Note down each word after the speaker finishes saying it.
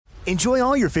Enjoy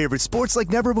all your favorite sports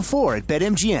like never before at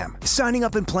BetMGM. Signing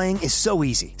up and playing is so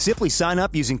easy. Simply sign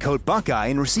up using code Buckeye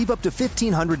and receive up to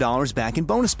 $1,500 back in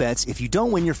bonus bets if you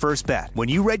don't win your first bet. When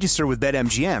you register with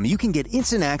BetMGM, you can get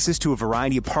instant access to a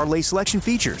variety of parlay selection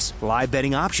features, live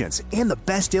betting options, and the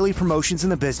best daily promotions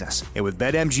in the business. And with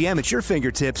BetMGM at your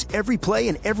fingertips, every play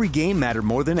and every game matter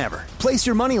more than ever. Place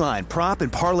your moneyline, prop,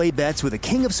 and parlay bets with the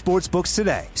king of sportsbooks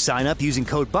today. Sign up using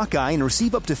code Buckeye and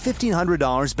receive up to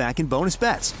 $1,500 back in bonus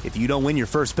bets if you don't win your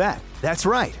first bet. That's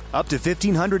right, up to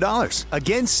 $1,500.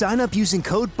 Again, sign up using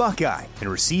code Buckeye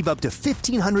and receive up to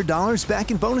 $1,500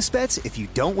 back in bonus bets if you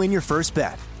don't win your first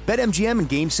bet. BetMGM and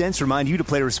GameSense remind you to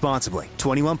play responsibly.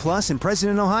 21 plus and present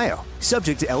in Ohio.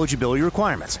 Subject to eligibility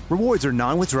requirements. Rewards are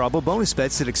non-withdrawable bonus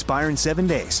bets that expire in 7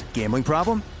 days. Gambling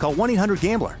problem? Call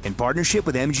 1-800-GAMBLER in partnership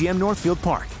with MGM Northfield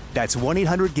Park. That's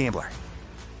 1-800-GAMBLER.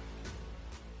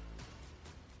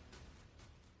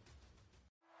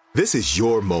 This is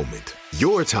your moment,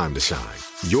 your time to shine,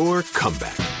 your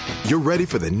comeback. You're ready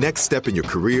for the next step in your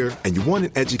career, and you want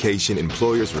an education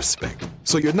employers respect.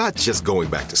 So you're not just going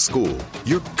back to school,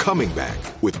 you're coming back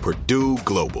with Purdue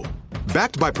Global.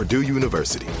 Backed by Purdue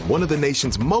University, one of the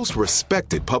nation's most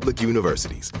respected public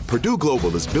universities, Purdue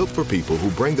Global is built for people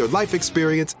who bring their life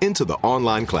experience into the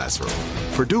online classroom.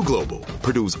 Purdue Global,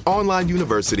 Purdue's online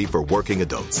university for working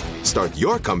adults. Start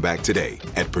your comeback today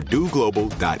at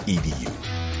purdueglobal.edu.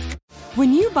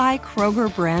 When you buy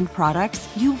Kroger brand products,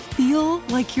 you feel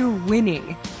like you're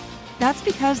winning. That's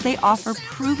because they offer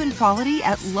proven quality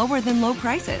at lower than low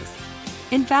prices.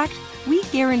 In fact, we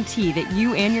guarantee that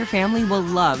you and your family will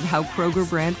love how Kroger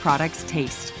brand products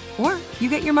taste, or you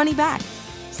get your money back.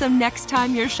 So next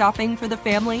time you're shopping for the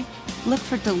family, look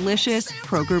for delicious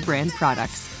Kroger brand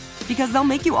products, because they'll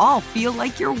make you all feel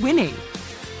like you're winning.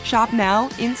 Shop now,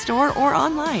 in-store, or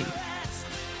online.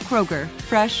 Kroger,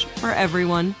 fresh for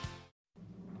everyone.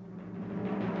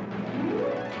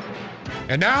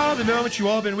 And now, the moment you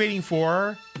all have been waiting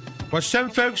for, what some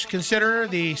folks consider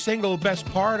the single best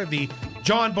part of the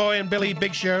John Boy and Billy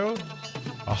Big Show,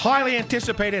 a highly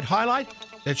anticipated highlight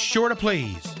that's sure to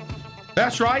please.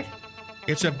 That's right,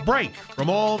 it's a break from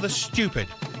all the stupid,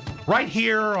 right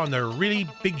here on the Really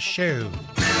Big Show.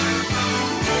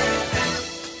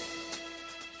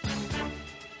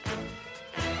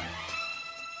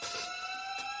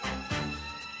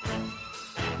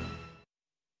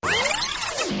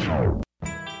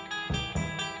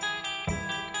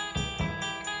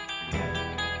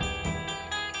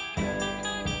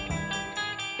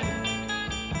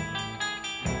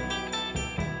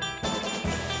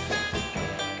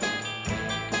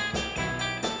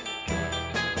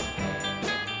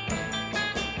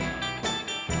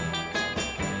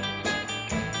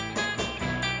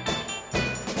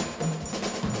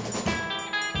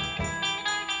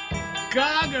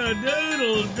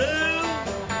 Cock-a-doodle-doo.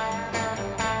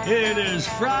 It is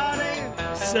Friday,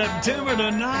 September the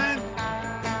 9th.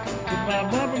 Could my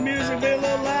bumper music be a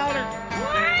little louder?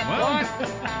 What?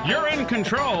 You're in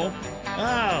control.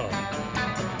 Oh,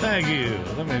 thank you.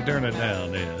 Let me turn it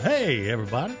down then. Hey,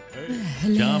 everybody.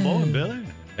 Hello. John Boy and Billy.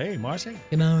 Hey, Marcy.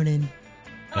 Good morning.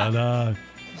 And,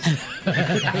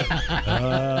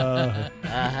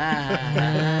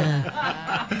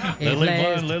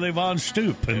 Lily Von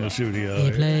Stoop in the studio.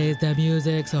 He plays the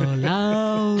music so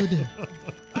loud.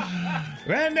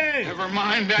 Randy! Never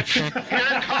mind that. Here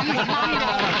comes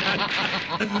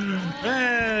Mongo.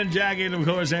 And Jackie, and of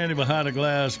course, Andy behind the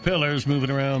glass pillars moving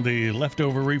around the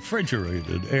leftover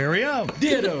refrigerated area.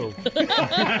 Ditto.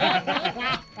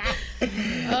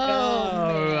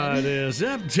 All right, it's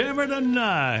September the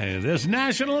 9th. It's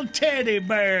National Teddy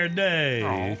Bear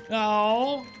Day.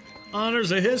 Oh, honors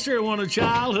the history of one of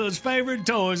childhood's favorite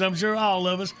toys. I'm sure all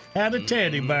of us had a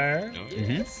teddy bear.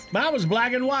 Yes. Mine was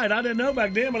black and white. I didn't know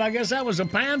back then, but I guess that was a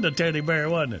panda teddy bear,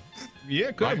 wasn't it?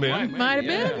 Yeah, could have been. Might have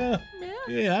been.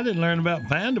 Yeah, I didn't learn about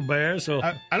panda bears. So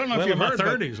I don't know if you've heard,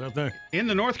 30s, I think. In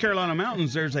the North Carolina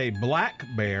mountains, there's a black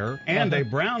bear and a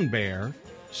brown bear.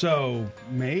 So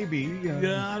maybe.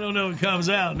 Yeah, I don't know what comes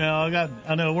out now.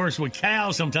 I know it works with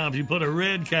cows sometimes. You put a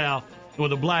red cow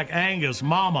with a black Angus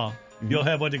mama, you'll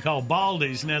have what they call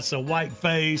baldies, and that's a white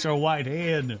face or white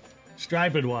head,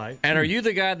 striped white. And are you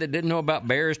the guy that didn't know about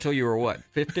bears till you were what,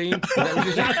 15?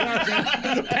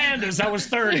 Pandas, I was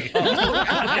 30. Okay,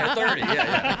 30,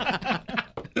 yeah.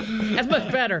 That's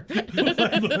much better.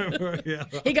 Yeah.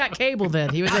 He got cable then.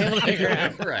 He was able to figure it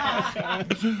out. Right.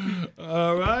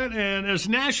 All right, and it's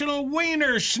National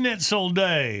Wiener Schnitzel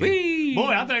Day. Whee! Boy,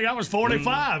 I think I was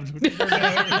 45. Figured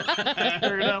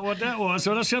out what that was.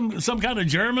 So that's some kind of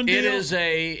German deal?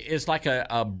 It's like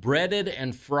a breaded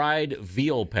and fried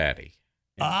veal patty.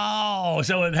 Oh,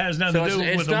 so it has nothing So to do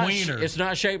it's with the not, wiener. It's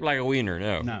not shaped like a wiener,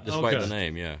 no. No. Despite Okay. the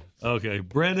name, yeah. Okay,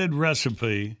 breaded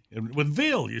recipe with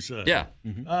veal, you said. Yeah.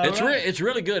 All right. It's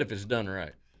really good if it's done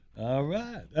right. All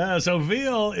right. So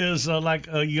veal is like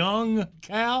a young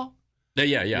cow.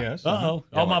 Yeah. Yes. Uh-oh.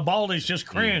 All my baldies just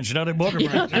cringed. Now they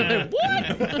booger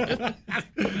breath.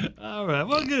 All right.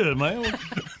 Well, good, man.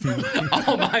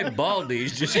 All my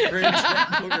baldies just cringed at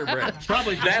booger breath.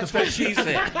 Probably just That's what she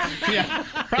said. Yeah,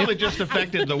 probably just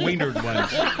affected the wienered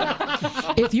ones.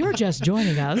 If you're just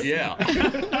joining us, Yeah.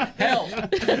 Help.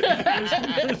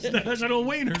 National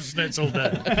Wiener Schnitzel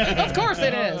Day. of course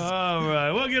it is. All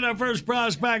right. We'll get our first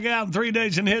prize pack out in 3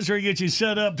 days in history, get you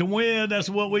set up to win. That's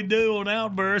what we do on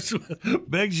Outbursts.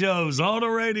 Big Show's on the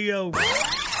radio.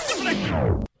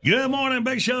 Good morning,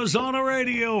 Big Show's on the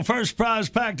radio. First prize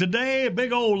pack today, a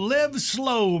big old Live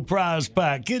Slow prize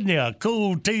pack. Getting you a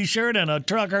cool T-shirt and a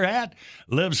trucker hat.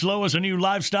 Live Slow is a new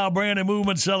lifestyle brand and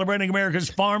movement celebrating America's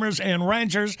farmers and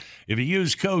ranchers. If you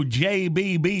use code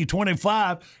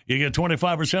JBB25, you get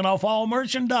 25% off all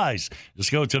merchandise.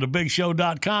 Just go to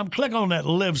thebigshow.com, click on that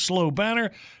Live Slow banner,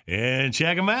 and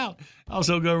check them out.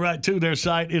 Also go right to their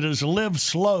site. It is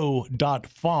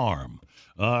liveslow.farm.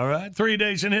 All right, 3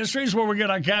 days in history is where we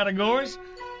get our categories.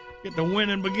 Get the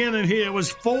winning beginning here. It was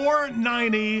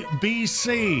 490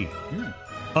 BC.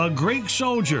 A Greek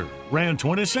soldier ran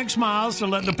 26 miles to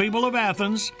let the people of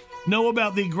Athens know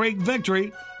about the great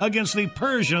victory against the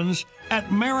Persians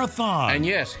at Marathon. And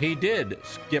yes, he did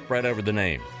skip right over the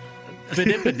name.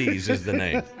 Phidippides is the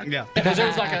name. Yeah. Because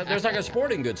there's like a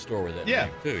sporting goods store with it. Yeah.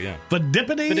 name, too, yeah. Phidippides?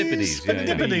 Phidippides, yeah,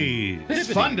 yeah. Phidippides.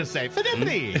 It's fun to say.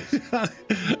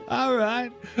 Phidippides. All right.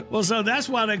 Well, so that's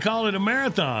why they call it a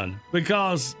marathon,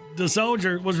 because the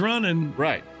soldier was running.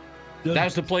 Right. That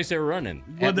was the place they were running.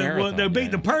 Well, at they Marathon, beat yeah.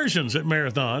 the Persians at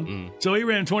Marathon, so he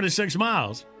ran 26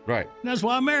 miles. Right. That's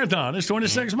why a marathon is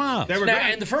 26 miles. They were Now,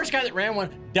 great. and the first guy that ran one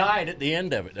died at the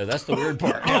end of it. Though. That's the weird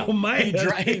part. Oh, man.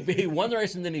 He won the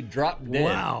race and then he dropped dead.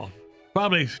 Wow.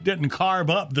 Probably didn't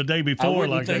carb up the day before wouldn't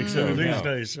like they think do so, these no.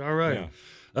 days. All right.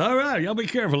 Yeah. All right. Y'all be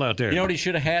careful out there. You know what? He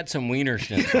should have had some wiener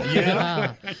schnitzel.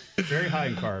 Yeah. Very high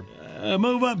in carb.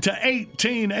 Move up to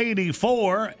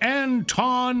 1884.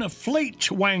 Anton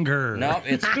Fleetwanger. No,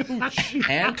 it's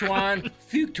Antoine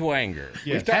Feuchtwanger.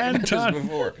 We've talked about Anton this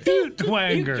before.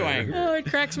 Fleetwanger. Feuchtwanger. Oh, it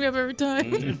cracks me up every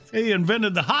time. He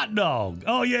invented the hot dog.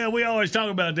 Oh, yeah, we always talk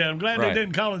about that. I'm glad Right. they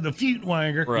didn't call it the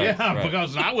Fleetwanger. Right. Yeah, right.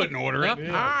 because I wouldn't order it.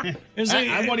 And see,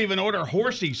 I won't even order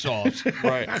horsey sauce.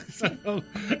 Right.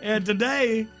 and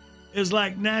today is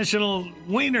like National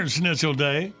Wiener Schnitzel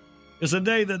Day. It's the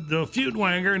day that the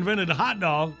Feuchtwanger invented the hot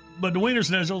dog, but the Wiener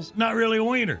Schnitzel's not really a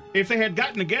wiener. If they had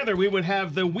gotten together, we would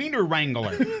have the Wiener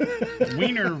Wrangler.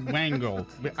 Wiener Wangle.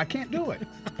 I can't do it.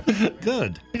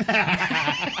 Good.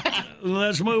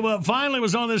 Let's move up. Finally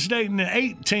was on this date in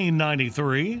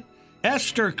 1893.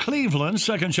 Esther Cleveland,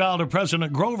 second child of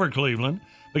President Grover Cleveland,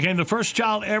 became the first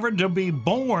child ever to be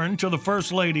born to the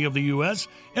First Lady of the U.S.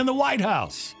 in the White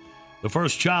House. The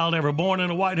first child ever born in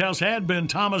the White House had been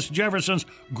Thomas Jefferson's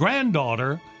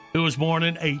granddaughter, who was born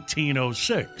in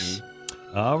 1806.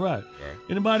 All right.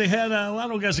 Anybody had, I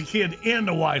don't guess, a kid in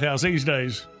the White House these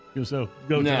days? So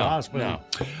go to the hospital.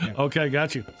 No. Okay,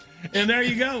 got you. And there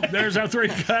you go. There's our three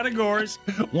categories.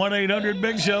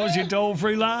 1-800-BIG-SHOW is your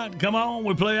toll-free line. Come on,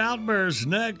 we play Outbursts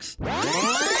next.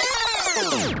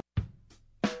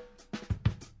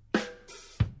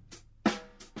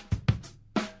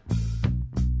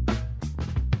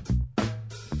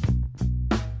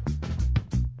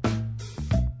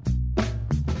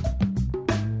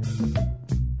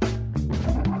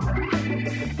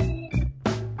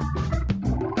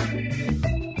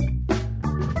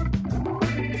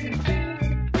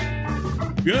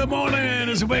 Good morning.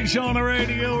 It's a Big Show on the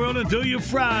radio. Running through you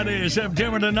Friday,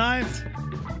 September the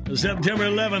 9th. September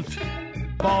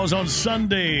 11th falls on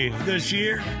Sunday this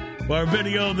year for our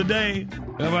video of the day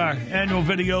of our annual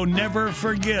video, Never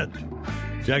Forget.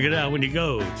 Check it out when you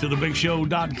go to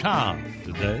thebigshow.com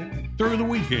today through the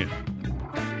weekend.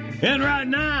 And right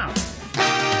now,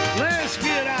 let's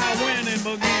get our winning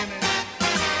beginning.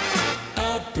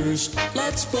 Outburst,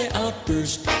 let's play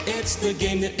Outburst. It's the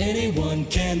game that anyone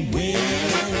can win.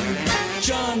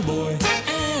 John Boy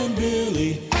and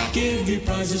Billy give you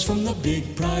prizes from the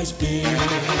big prize bin.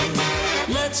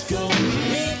 Let's go,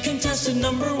 meet contestant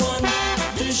number one.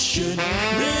 This should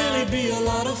really be a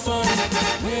lot of fun.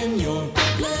 When you're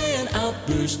playing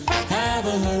Outburst, have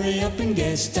a hurry up and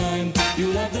guess time.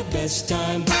 You'll have the best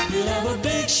time. You'll have a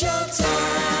big show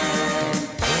time.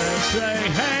 Let's say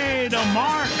hey to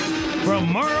Mark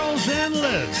from Merle's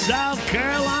Inlet, South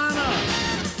Carolina.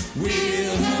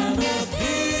 We'll have a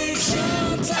big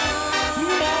show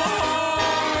time.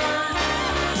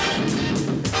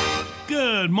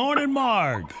 Good morning,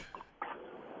 Mark.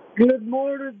 Good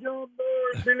morning, John Boy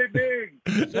and Billy Big.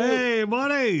 Hey,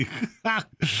 buddy.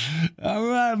 All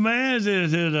right, man.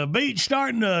 Is the beach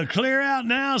starting to clear out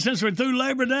now since we're through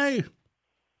Labor Day?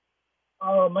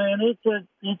 Oh, man, it's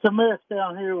a mess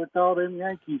down here with all them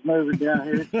Yankees moving down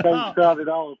here. It's so crowded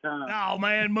all the time. Oh,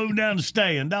 man, moving down and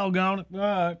staying. Doggone it. All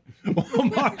right. Well,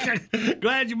 Mark,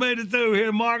 glad you made it through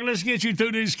here, Mark. Let's get you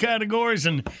through these categories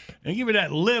and give me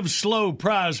that Live Slow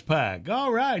prize pack.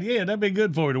 All right. Yeah, that'd be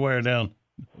good for you to wear down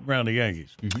around the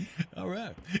Yankees. Mm-hmm. All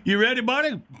right. You ready,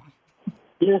 buddy?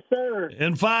 Yes, sir.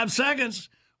 In 5 seconds,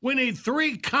 we need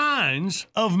 3 kinds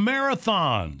of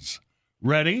marathons.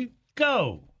 Ready?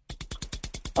 Go.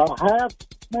 A half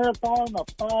marathon, a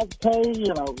 5K,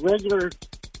 and a regular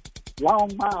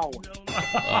long mile.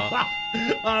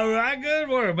 All right, good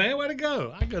work, man. Way to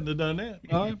go. I couldn't have done that.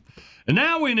 All right. And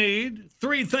now we need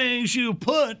 3 things you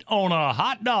put on a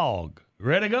hot dog.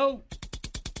 Ready to go?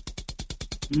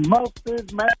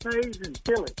 Mustard, mayonnaise, and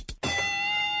chili.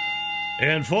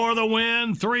 And for the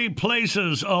win, 3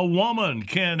 places a woman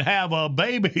can have a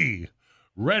baby.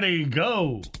 Ready,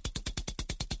 go.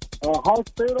 A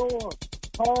hospital, a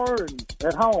car, and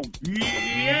at home.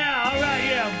 Yeah, all right,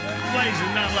 yeah.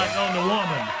 Places not like on the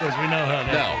woman, because we know how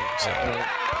that works.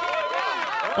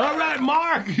 All right,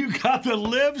 Mark, you got the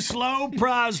Live Slow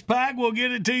prize pack. We'll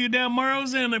get it to you down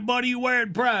Murrow's in it, buddy. You wear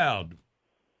it proud.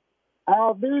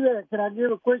 I'll do that. Can I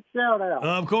give a quick shout out?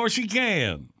 Of course you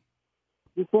can.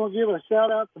 Just want to give a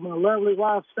shout out to my lovely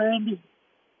wife, Sandy,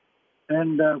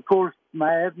 and, of course,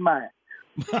 Mad Max.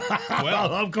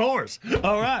 Well, of course.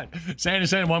 All right. Sandy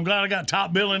saying, well, I'm glad I got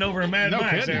top billing over in Mad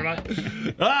Max there, right?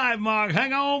 All right, Mark,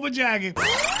 hang on for Jackie.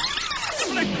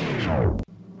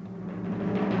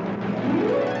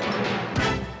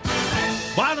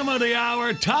 Bottom of the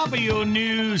hour, top of your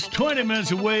news, 20 minutes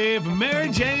away from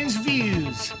Mary Jane's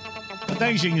Views. I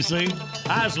think she can see.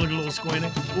 Eyes look a little squinty.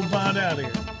 We'll find out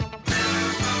here.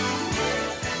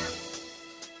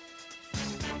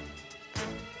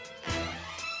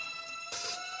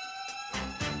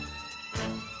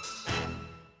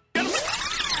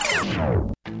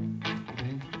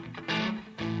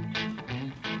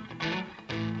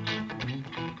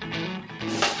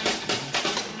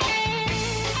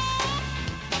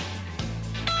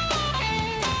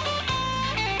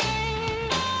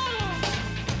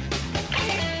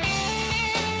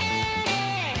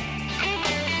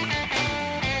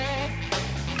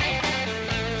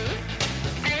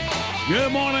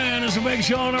 Good morning. It's a big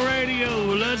show on the radio.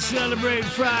 Let's celebrate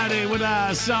Friday with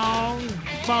our song.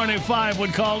 Barney Fife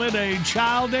would call it a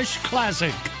childish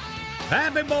classic.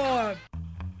 Happy boy.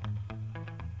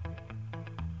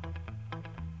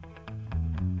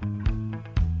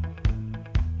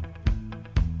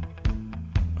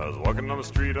 I was walking on the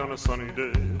street on a sunny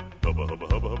day. Hubba, hubba,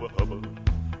 hubba, hubba, hubba.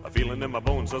 A feeling in my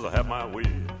bones says I have my way.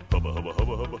 Hubba, hubba,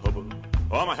 hubba, hubba, hubba.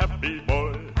 Oh, I'm a happy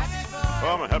boy.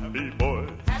 Oh, I'm a happy boy.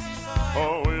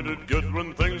 Oh, ain't it good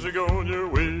when things are going your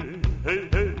way? Hey,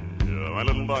 hey. My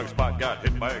little dog Spot got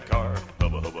hit by a car.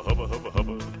 Hubba, hubba, hubba, hubba,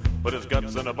 hubba. Put his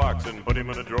guts in a box and put him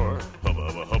in a drawer. Hubba,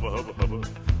 hubba, hubba, hubba, hubba.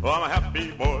 Oh, I'm a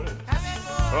happy boy.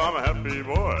 Oh, I'm a happy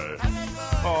boy.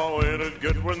 Oh, ain't it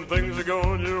good when things are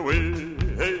going your way?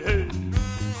 Hey, hey.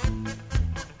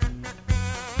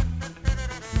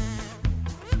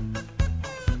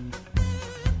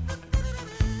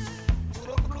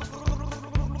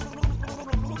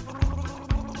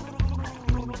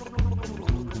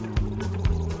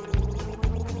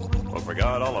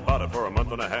 Forgot all about it for a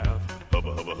month and a half.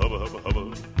 Hubba, hubba, hubba, hubba,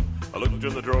 hubba. I looked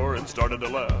in the drawer and started to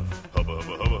laugh. Hubba,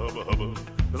 hubba, hubba, hubba, hubba.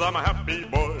 'Cause I'm a happy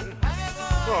boy.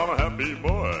 Oh, I'm a happy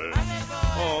boy.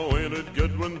 Oh, ain't it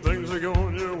good when things are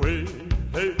going your way?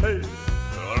 Hey, hey.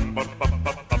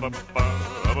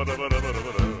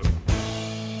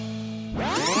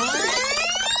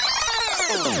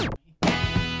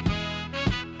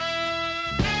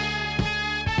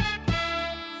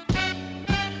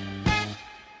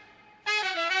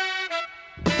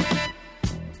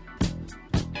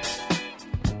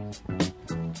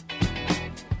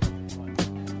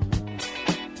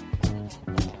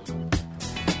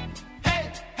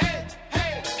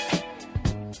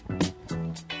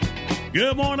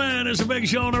 Good morning. It's a big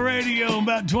show on the radio. In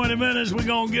about 20 minutes, we're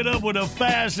going to get up with the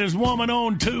fastest woman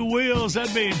on 2 wheels.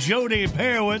 That'd be Jody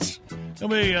Perowitz. She'll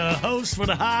be a host for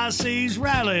the High Seas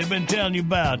Rally I've been telling you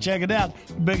about. Check it out,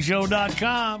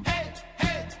 bigshow.com.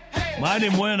 Might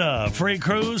even win a free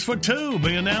cruise for 2.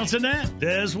 Be announcing that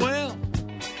as well.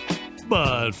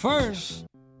 But first.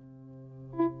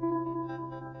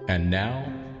 And now,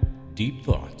 Deep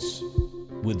Thoughts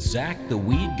with Zach the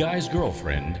Weed Guy's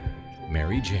girlfriend,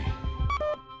 Mary Jane.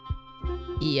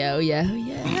 Yo, yo,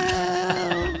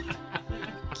 yo.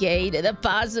 Gay to the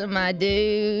possum, my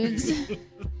dudes.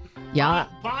 Y'all.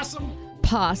 Possum?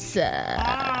 Possum.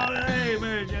 Oh, hey,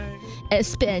 Mary Jane.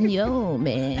 Espanol,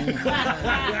 man.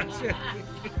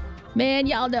 Man,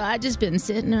 y'all know I just been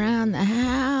sitting around the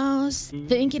house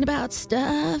thinking about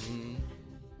stuff.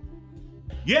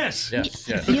 Yes. Yes,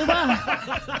 yes. You want?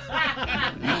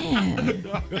 Man.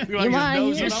 You want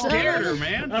to hear something? Scared her,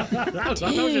 man. I was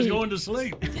just going to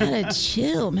sleep. Gotta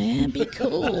chill, man. Be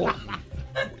cool.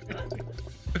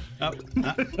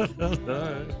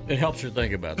 It helps her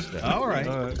think about stuff. All right.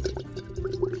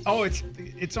 Oh,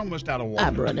 it's almost out of water.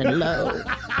 I'm running low.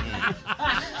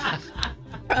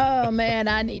 Oh, man,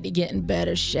 I need to get in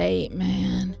better shape,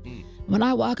 man. When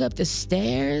I walk up the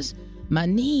stairs, my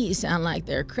knees sound like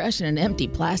they're crushing an empty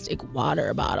plastic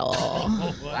water bottle.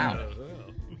 Oh, wow.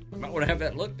 Might want to have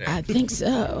that looked at. I think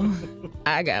so.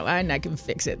 I can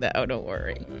fix it, though. Don't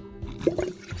worry.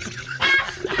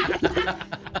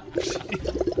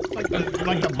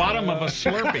 like the bottom of a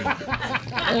Slurpee.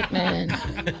 Look, man,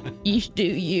 you do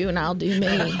you and I'll do me.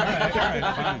 All right,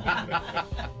 fine.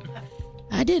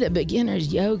 I did a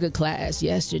beginner's yoga class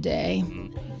yesterday.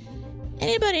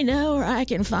 Anybody know where I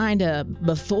can find a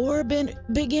before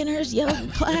beginner's yoga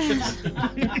class?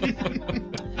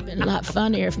 It'd been a lot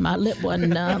funnier if my lip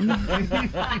wasn't numb.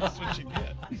 That's what you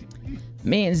get.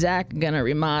 Me and Zach are going to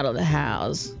remodel the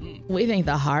house. We think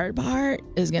the hard part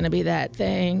is going to be that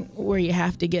thing where you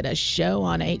have to get a show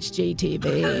on HGTV.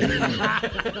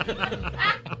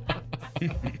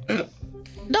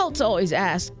 Adults always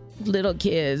ask little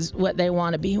kids what they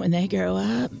want to be when they grow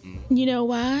up. You know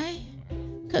why?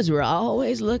 Because we're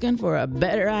always looking for a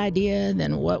better idea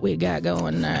than what we got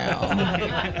going now.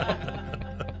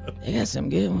 They got some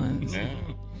good ones.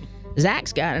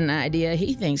 Zach's got an idea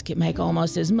he thinks can make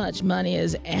almost as much money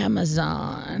as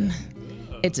Amazon.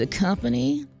 It's a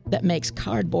company that makes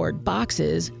cardboard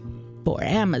boxes for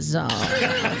Amazon.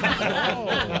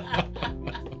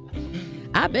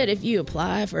 I bet if you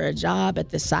apply for a job at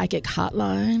the psychic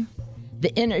hotline,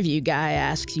 the interview guy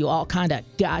asks you all kind of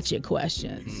gotcha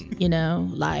questions. You know,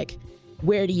 like,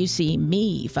 where do you see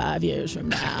me 5 years from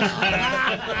now?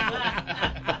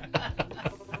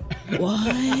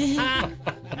 What?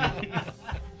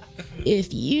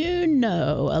 If you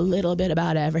know a little bit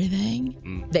about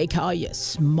everything, they call you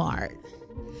smart.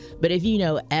 But if you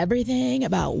know everything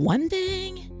about one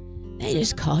thing, they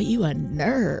just call you a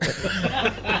nerd.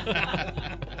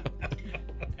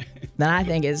 Then I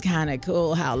think it's kind of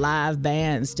cool how live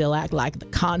bands still act like the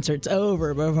concert's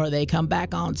over before they come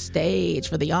back on stage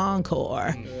for the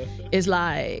encore. It's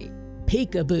like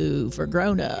peekaboo for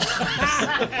grown-ups.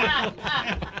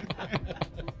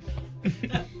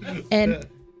 And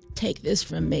take this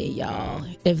from me, y'all.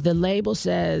 If the label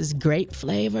says grape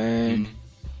flavored,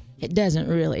 it doesn't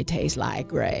really taste like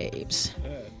grapes.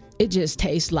 It just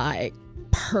tastes like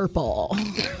purple.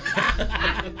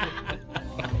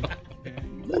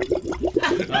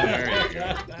 There you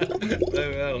go.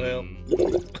 That'll help.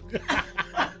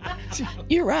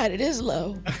 You're right, it is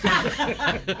low.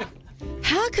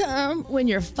 How come when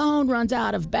your phone runs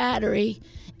out of battery,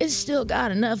 it's still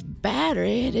got enough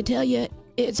battery to tell you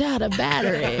it's out of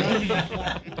battery?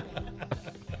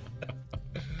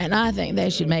 And I think they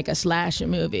should make a slasher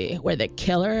movie where the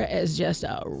killer is just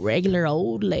a regular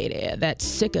old lady that's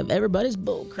sick of everybody's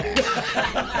bullcrap.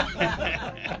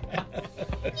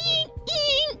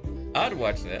 I'd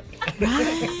watch that.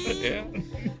 Right? Yeah.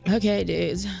 Okay,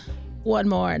 dudes. One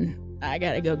more and I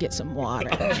gotta go get some water.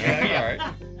 Yeah, all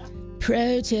right.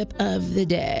 Pro tip of the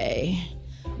day.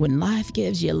 When life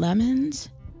gives you lemons,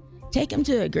 take them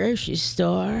to a grocery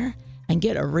store and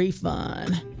get a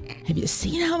refund. Have you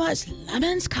seen how much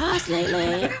lemons cost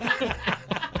lately?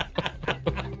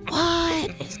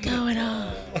 What is going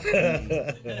on?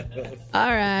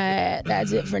 All right,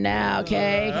 that's it for now,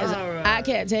 okay? Because I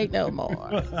can't take no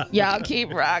more. Y'all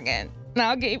keep rocking, and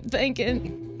I'll keep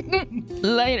thinking.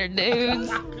 Later,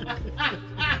 dudes.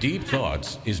 Deep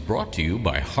Thoughts is brought to you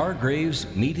by Hargrave's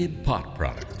Kneaded Pot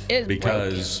Product. It's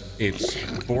because it's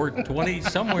 420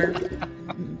 somewhere.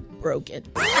 Broken.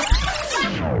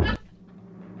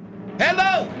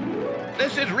 Hello!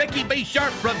 This is Ricky B.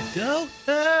 Sharp from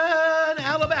Dothan,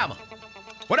 Alabama.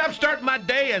 When I'm starting my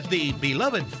day as the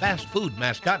beloved fast food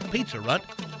mascot Pizza Runt,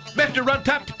 Mr.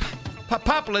 Runtop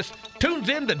tunes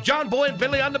in to John Boy and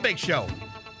Billy on the Big Show.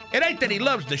 It ain't that he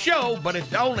loves the show, but it's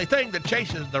the only thing that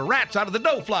chases the rats out of the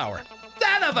dough flour.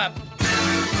 Son of a...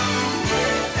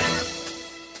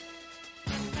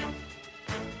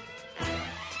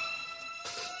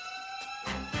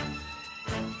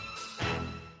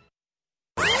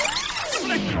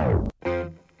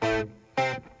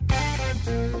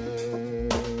 Good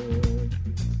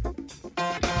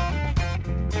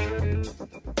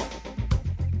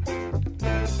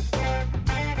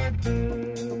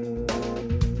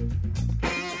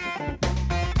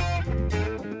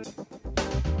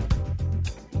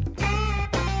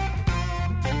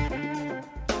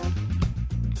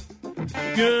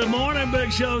morning,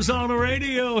 Big Show's on the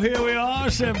radio. Here we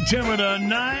are, September the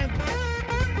 9th.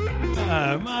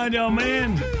 Mind y'all,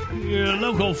 man, your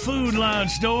local food line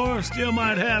store still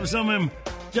might have some of them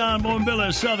John Boy and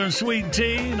Billy Southern Sweet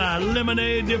Tea and our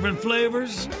lemonade, different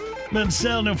flavors. Been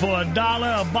selling them for $1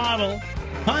 a bottle,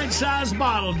 pint-sized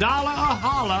bottle, $1 a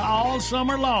holler all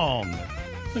summer long.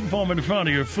 Look for them in front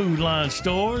of your food line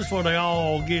stores before they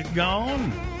all get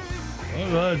gone.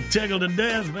 Tickled to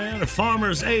death, man. The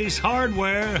Farmer's Ace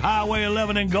Hardware, Highway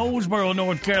 11 in Goldsboro,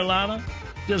 North Carolina.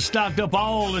 Just stocked up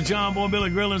all the John Boy and Billy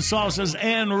grilling sauces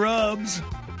and rubs,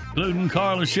 including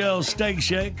Carla Shell's Steak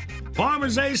Shake.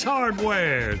 Farmer's Ace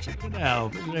Hardware. Check it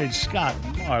out. It's Scott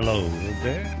Marlowe right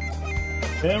there.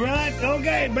 All right,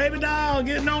 okay, baby doll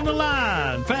getting on the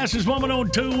line. Fastest woman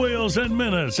on two wheels in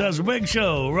minutes as the Big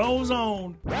Show rolls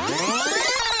on.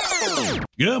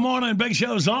 Good morning, Big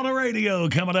Show's on the radio.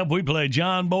 Coming up, we play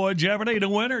John Boy Jeopardy. The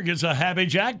winner gets a Happy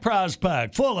Jack prize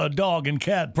pack full of dog and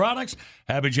cat products.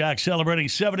 Happy Jack celebrating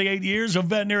 78 years of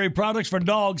veterinary products for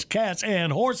dogs, cats,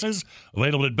 and horses.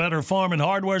 Available at better farm and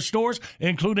hardware stores,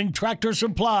 including Tractor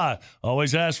Supply.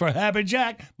 Always ask for Happy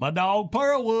Jack. My dog,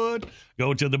 Pearl would.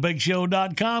 Go to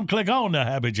thebigshow.com, click on the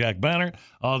Happy Jack banner.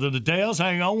 All the details,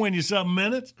 hang on, win you some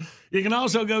minutes. You can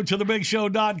also go to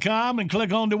thebigshow.com and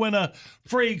click on to win a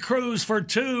free cruise for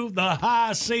two, the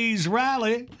High Seas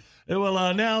Rally. It will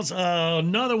announce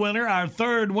another winner, our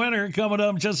third winner, coming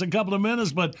up in just a couple of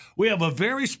minutes. But we have a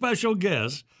very special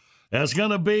guest. That's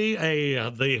going to be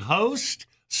the host,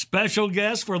 special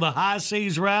guest for the High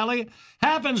Seas Rally.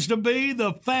 Happens to be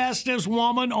the fastest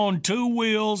woman on two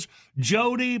wheels,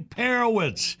 Jody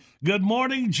Perowitz. Good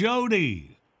morning,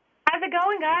 Jody. How's it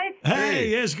going, guys?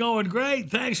 Hey, it's going great.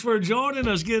 Thanks for joining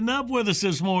us, getting up with us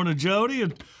this morning, Jody.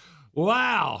 And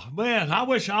wow, man, I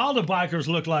wish all the bikers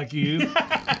looked like you.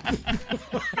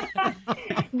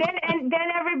 Then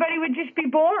everybody would just be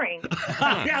boring.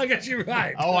 Yeah, I guess you're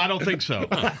right. Oh, I don't think so.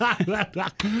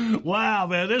 Wow,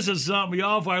 man, this is something.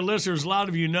 Y'all, for our listeners, a lot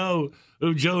of you know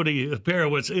who Jody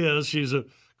Perowitz is. She's, of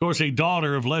course, a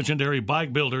daughter of legendary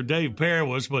bike builder Dave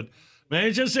Perowitz, but man,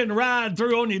 it just didn't ride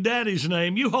through on your daddy's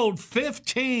name. You hold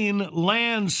 15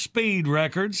 land speed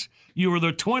records. You were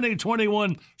the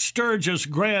 2021 Sturgis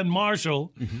Grand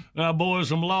Marshal. Boys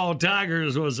from Law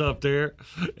Tigers was up there.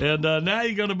 And now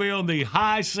you're going to be on the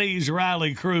High Seas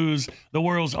Rally Cruise, the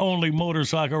world's only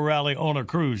motorcycle rally on a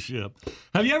cruise ship.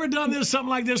 Have you ever done something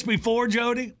like this before,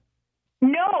 Jody?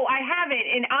 No, I haven't,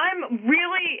 and I'm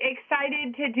really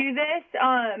excited to do this.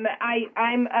 I'm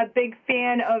a big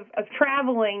fan of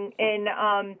traveling, and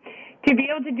to be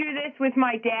able to do this with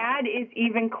my dad is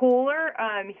even cooler.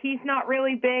 He's not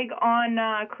really big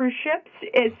on cruise ships,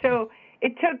 so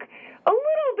it took a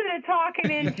little bit of talking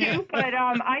into, but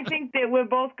I think that we're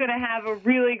both going to have a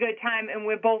really good time, and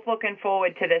we're both looking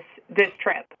forward to this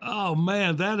trip. Oh,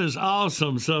 man, that is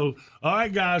awesome. So, all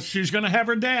right, guys, she's going to have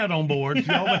her dad on board.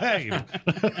 Y'all behave.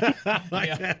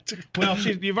 That. Well,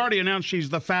 you've already announced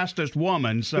she's the fastest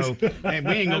woman, so hey,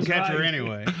 we ain't going to catch her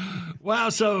anyway. Wow,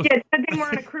 so... Yeah, good thing we're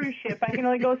on a cruise ship. I can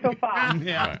only go so far.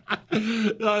 Yeah.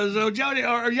 So, Jody,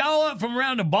 are y'all up from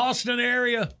around the Boston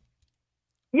area?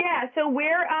 Yeah, so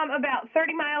we're about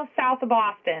 30 miles south of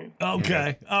Boston.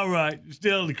 Okay, all right.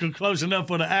 Still close enough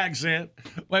for the accent.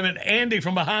 Wait a minute, Andy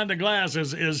from behind the glass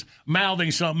is mouthing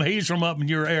something. He's from up in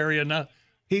your area now.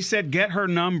 He said, get her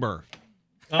number.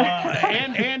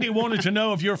 And Andy wanted to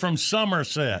know if you're from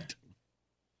Somerset.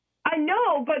 I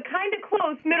know, but kind of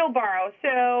close, Middleborough.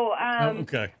 So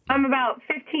okay. I'm about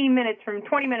 20 minutes from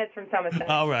Somerset.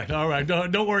 All right.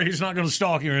 Don't worry, he's not going to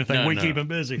stalk you or anything. We keep him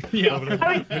busy. Yeah.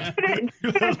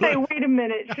 Should I say, wait a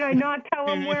minute, should I not tell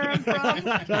him where I'm from?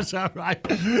 That's all right.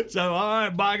 So, all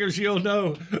right, bikers, you'll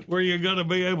know where you're going to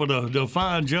be able to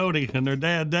find Jody and their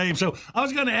dad, Dave. So I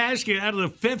was going to ask you, out of the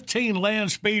 15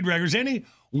 land speed records, any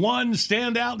one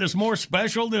stand out that's more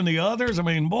special than the others? I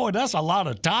mean, boy, that's a lot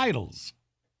of titles.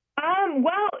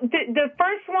 Well, the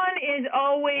first one is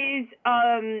always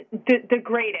the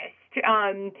greatest.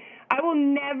 I will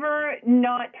never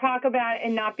not talk about it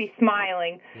and not be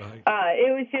smiling. Right.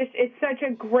 It's such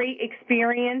a great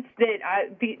experience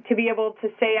that to be able to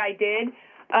say I did.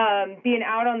 Being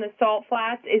out on the salt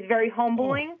flats is very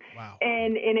humbling. Oh, wow.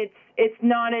 And it's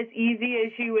not as easy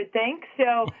as you would think.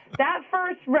 So that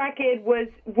first record was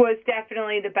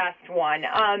definitely the best one.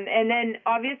 And then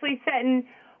obviously setting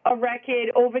a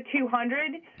record over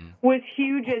 200 was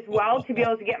huge as well. To be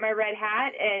able to get my red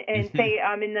hat and say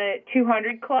I'm in the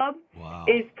 200 club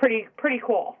is pretty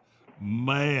cool.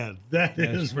 Man, that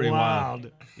is pretty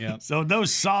wild. Yeah. So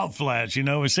those salt flats,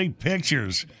 we see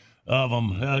pictures of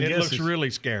them. It looks really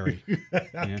scary.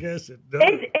 I guess it does.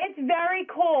 It's very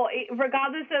cool.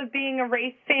 Regardless of being a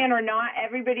race fan or not,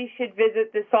 everybody should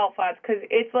visit the salt flats because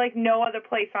it's like no other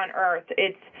place on earth.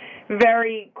 It's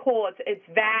very cool. It's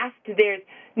vast. There's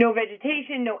no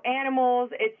vegetation, no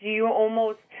animals. It's you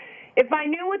almost. If I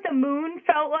knew what the moon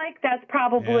felt like, that's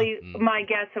probably my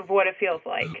guess of what it feels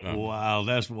like. Wow,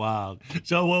 that's wild.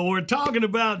 So we're talking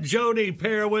about Jody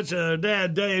Perowitz,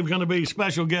 Dad Dave, going to be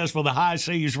special guest for the High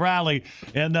Seas Rally.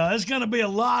 And it's going to be a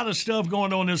lot of stuff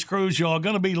going on this cruise, y'all.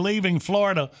 Going to be leaving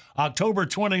Florida October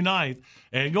 29th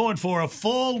and going for a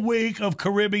full week of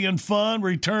Caribbean fun.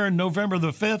 Return November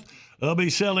the 5th. They'll be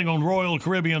sailing on Royal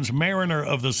Caribbean's Mariner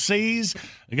of the Seas.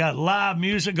 They got live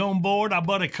music on board. Our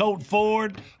buddy Colt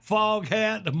Ford,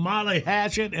 Foghat, Molly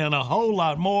Hatchet, and a whole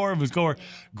lot more. Of course,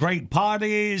 great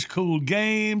parties, cool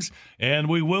games, and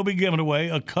we will be giving away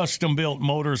a custom-built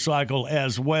motorcycle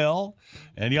as well.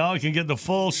 And y'all can get the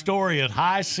full story at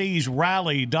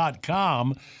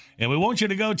highseasrally.com. And we want you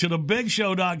to go to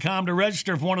thebigshow.com to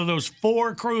register for one of those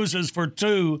 4 cruises for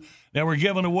 2 that we're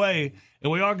giving away.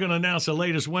 And we are going to announce the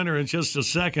latest winner in just a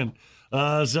second.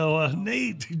 So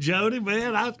neat, Jody,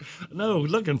 man. I know,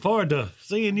 looking forward to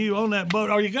seeing you on that boat.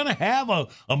 Are you going to have a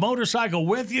motorcycle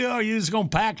with you, or are you just going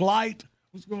to pack light?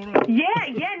 What's going on?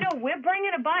 No, we're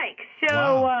bringing a bike.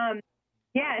 So,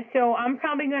 so I'm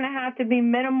probably going to have to be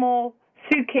minimal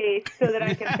suitcase so that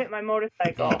I can fit my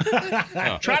motorcycle.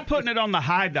 Try putting it on the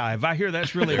high dive. I hear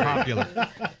that's really popular.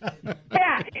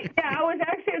 I was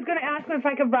going to ask him if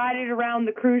I could ride it around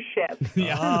the cruise ship.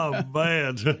 Oh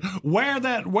man, wear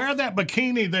that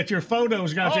bikini that your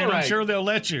photos got you. I'm sure they'll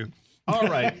let you. All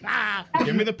right.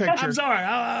 Give me the picture. I'm sorry.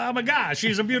 I'm a guy.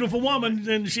 She's a beautiful woman,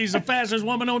 and she's the fastest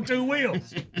woman on 2 wheels.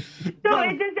 So does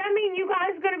that mean you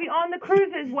guys are going to be on the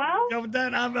cruise as well? I'm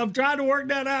trying to work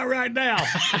that out right now.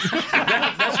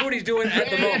 That's what he's doing at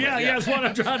the moment. Yeah, that's what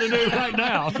I'm trying to do right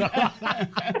now.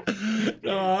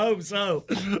 I hope so.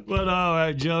 But all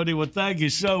right, Jody, well, thank you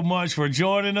so much for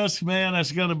joining us, man.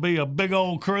 That's going to be a big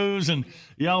old cruise, and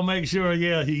y'all make sure,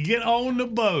 you get on the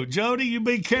boat. Jody, you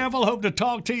be careful. Hope to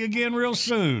talk to you again real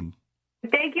soon.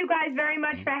 Thank you guys very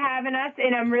much for having us,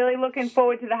 and I'm really looking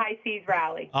forward to the High Seas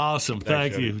Rally. Awesome.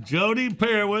 Thank you. Jody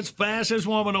Perowitz, fastest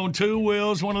woman on 2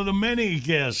 wheels, one of the many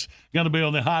guests going to be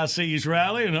on the High Seas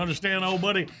Rally. And understand old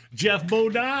buddy Jeff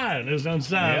Bodine is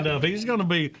unsigned up. He's going to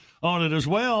be on it as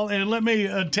well. And let me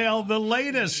tell the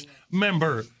latest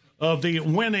member of the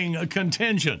winning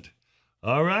contingent.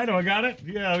 All right, I got it?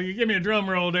 Yeah, you give me a drum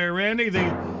roll there, Randy.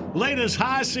 The latest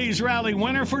High Seas Rally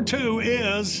winner for 2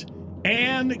 is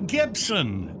Ann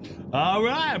Gibson. All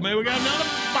right, man, we got another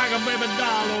bag of baby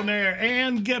doll on there.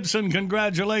 Ann Gibson,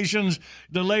 congratulations,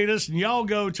 the latest. And y'all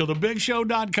go to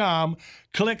thebigshow.com,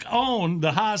 click on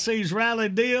the High Seas Rally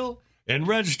deal, and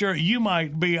register. You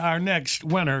might be our next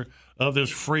winner of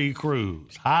this free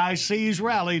cruise.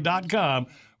 highseasrally.com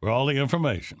for all the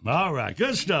information. All right,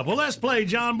 good stuff. Well, let's play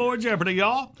John Boy Jeopardy,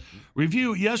 y'all.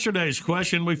 Review yesterday's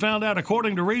question. We found out,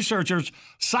 according to researchers,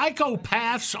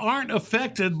 psychopaths aren't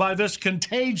affected by this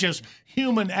contagious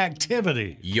human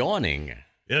activity. Yawning.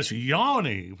 Yes,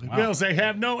 yawning. Because they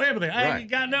have no empathy. I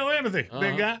ain't got no empathy,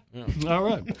 big guy. Yeah. All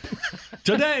right.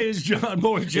 Today's John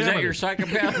Boy Jeopardy. Is that your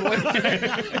psychopath voice?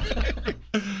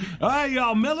 All right,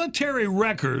 y'all. Military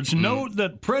records note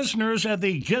that prisoners at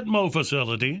the Gitmo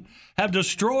facility have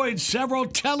destroyed several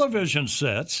television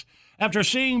sets after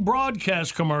seeing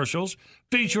broadcast commercials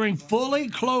featuring fully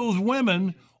clothed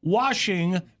women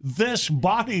washing this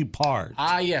body part.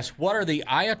 Ah, yes. What are the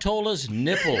Ayatollah's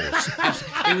nipples?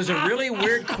 It was a really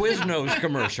weird Quiznos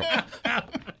commercial.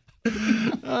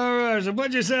 All right, so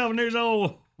put yourself in these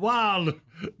old wild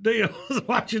deals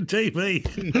watching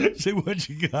TV. See what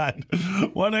you got.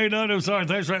 1-800, sorry,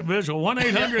 thanks for that visual.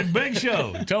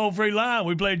 1-800-BIG-SHOW. Toll-free line.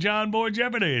 We play John Boy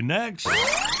Jeopardy. Next.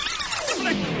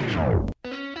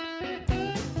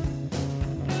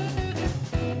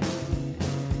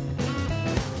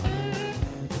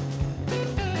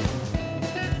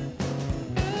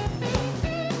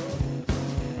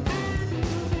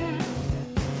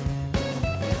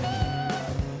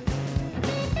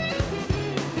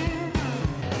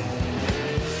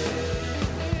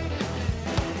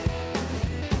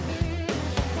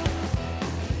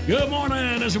 Good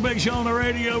morning. It's a Big Show on the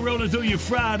radio, rolling through you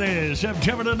Friday,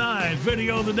 September the 9th.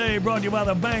 Video of the day brought to you by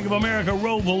the Bank of America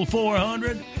Roval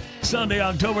 400. Sunday,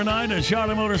 October 9th at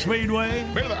Charlotte Motor Speedway.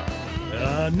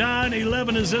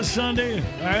 9/11 is this Sunday.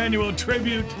 Our annual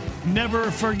tribute, Never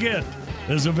Forget,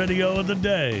 is a video of the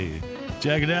day.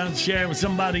 Check it out and share it with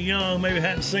somebody young, maybe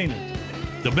hadn't seen it.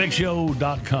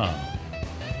 TheBigShow.com.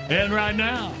 And right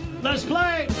now, let's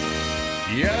play.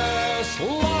 Yes,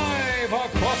 live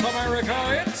across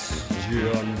America, it's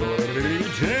John Boy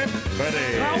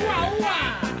Jeopardy.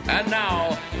 And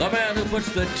now, the man who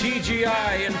puts the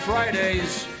TGI in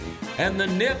Fridays and the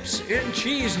nips in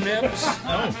cheese nips,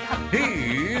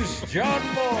 he's John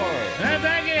Boy. And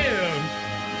thank you.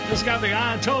 Just got the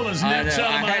Ayatollah's nips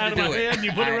out of my head, and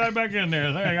you put it right back in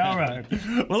there. There you go. All right.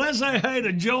 Well, let's say hey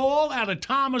to Joel out of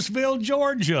Thomasville,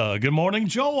 Georgia. Good morning,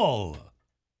 Joel.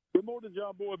 Good morning,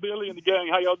 John Boy, Billy, and the gang.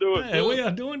 How y'all doing? Hey, we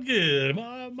are doing good.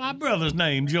 My brother's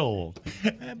name, Joel.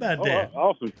 How about that?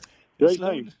 Awesome. Great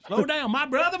name. Slow down. My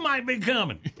brother might be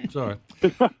coming. Sorry.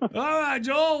 All right,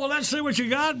 Joel. Well, let's see what you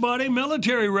got, buddy.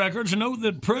 Military records note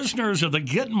that prisoners at the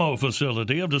Gitmo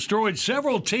facility have destroyed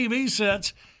several TV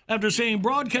sets after seeing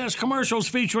broadcast commercials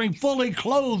featuring fully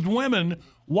clothed women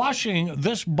washing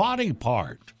this body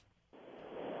part.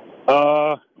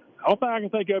 All thing I can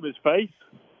think of is face.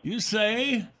 You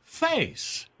say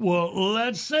face. Well,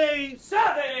 let's see.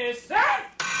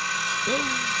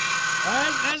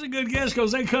 That's a good guess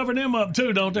because they covered him up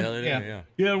too, don't they? Yeah.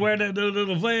 Yeah, wear that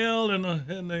little veil and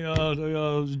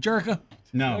the jerka.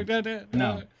 No. Like that?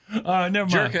 No. All right, never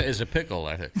mind. Jerka is a pickle,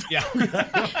 I think. Yeah.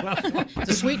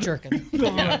 It's a sweet jerkin.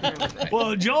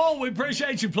 Well, Joel, we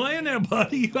appreciate you playing there,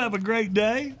 buddy. You have a great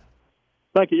day.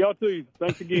 Thank you. Y'all too.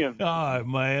 Thanks again. All right,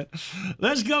 man.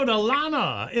 Let's go to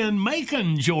Lana in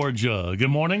Macon, Georgia. Good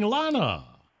morning, Lana.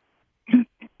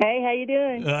 Hey, how you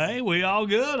doing? Hey, we all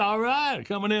good. All right.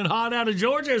 Coming in hot out of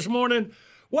Georgia this morning.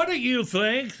 What do you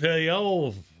think the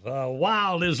old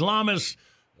wild Islamists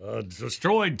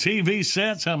destroyed TV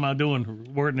sets? How am I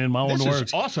doing wording in my own words? This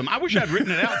is awesome. I wish I'd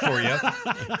written it out for you.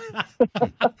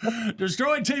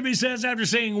 Destroyed TV sets after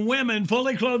seeing women,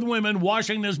 fully clothed women,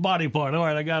 washing this body part. All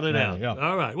right, I got it out. Yeah.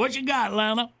 All right. What you got,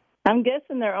 Lana? I'm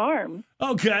guessing their arms.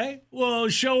 Okay. Well,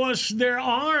 show us their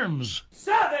arms.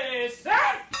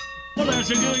 Well, that's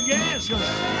a good guess. Really,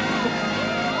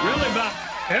 about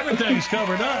everything's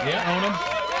covered up on them.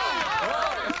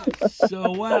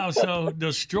 So, wow. So,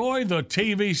 destroy the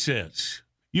TV sets.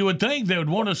 You would think they would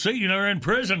want to see, they're in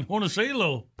prison, want to see a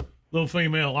little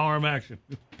female arm action.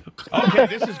 Okay,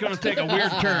 this is going to take a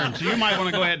weird turn, so you might want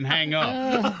to go ahead and hang up.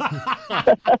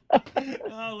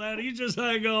 Oh, laddie, you just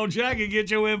hang on. Jack can get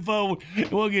your info.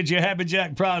 We'll get your Happy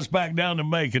Jack prize back down to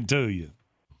Macon to you.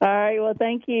 All right, well,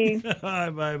 thank you. All right,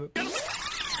 baby.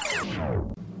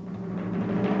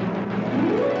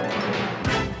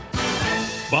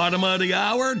 Bottom of the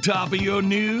hour, top of your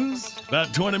news.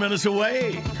 About 20 minutes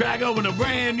away. Crack open a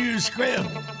brand new script.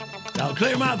 I'll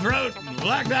clear my throat and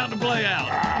blacked out to play out.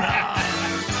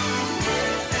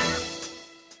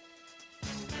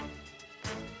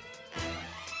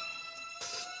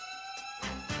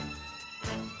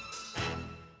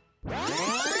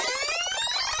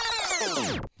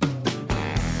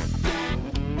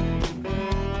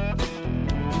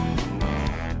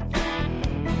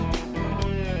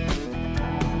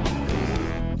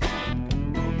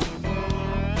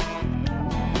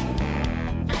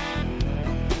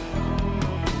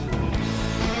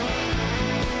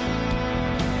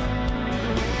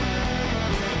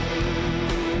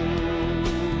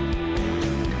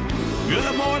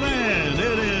 Good morning.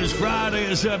 It is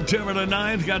Friday, September the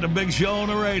 9th. Got the Big Show on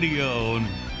the radio. And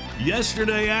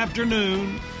yesterday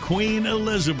afternoon, Queen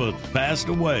Elizabeth passed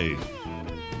away.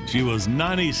 She was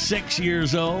 96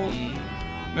 years old.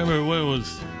 Remember when it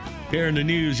was hearing the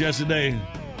news yesterday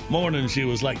morning, she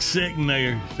was like sick and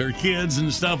her kids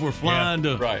and stuff were flying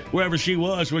to wherever she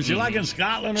was. Was she like in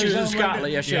Scotland or something? She was in Scotland.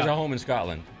 Like yeah, she has a home in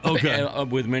Scotland. Okay.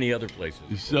 With many other places.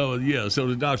 So, so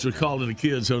the doctor called the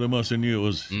kids, so they must have knew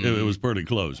it was pretty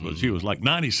close. But she was like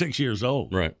 96 years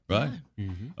old. Right?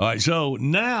 Mm-hmm. All right, so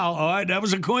now, that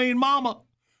was a queen mama.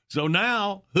 So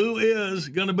now, who is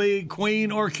going to be queen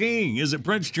or king? Is it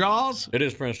Prince Charles? It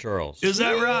is Prince Charles. Is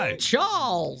that right?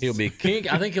 Charles. He'll be king.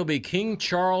 I think he'll be King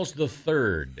Charles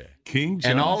III. King Charles.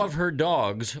 And all of her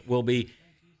dogs will be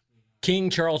King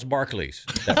Charles Barkleys.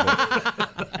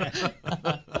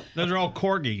 Those are all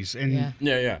corgis. And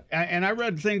yeah. And I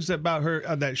read things about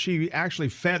her that she actually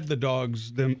fed the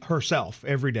dogs herself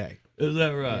every day. Is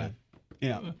that right?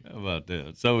 Yeah. How about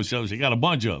that? So she got a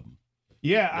bunch of them.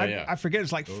 Yeah, I forget.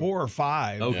 It's like 4 or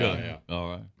 5. Okay. Yeah. All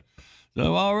right.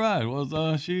 So, all right.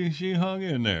 Well, she hung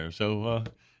in there. So,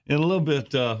 in a little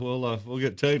bit, we'll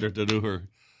get Taylor to do her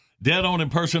Dead on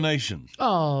impersonations.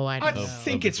 Oh, I I don't know.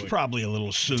 think it's probably a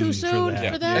little soon. Too soon for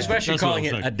that. for that? Especially That's what calling I'm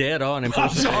it saying. a dead-on I'm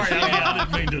impersonation. sorry. I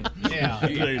didn't mean to. Yeah.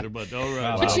 Either, but all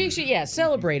right. But she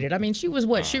celebrated. I mean, she was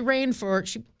what? She reigned for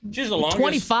She's the longest,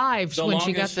 25 the when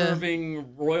she got the.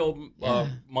 serving royal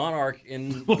monarch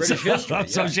in British history.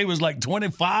 So Yeah. she was like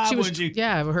 25 She was, when she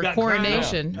her got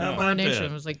coronation. crowned. How Her about coronation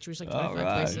that? was like 25, All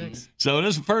right. 26. So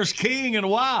this is the first king in a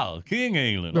while. King of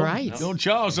England. Right. Don't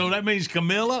Charles. So that means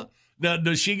Camilla. Now,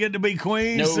 does she get to be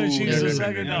queen No, since she's no, the no,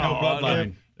 second? no, no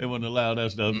bloodline. They wouldn't allow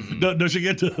that stuff. Does she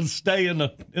get to stay in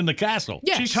the castle?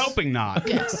 Yes. She's hoping not.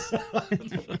 Yes.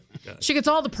 She gets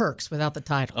all the perks without the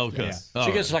title. Okay. Yes. All She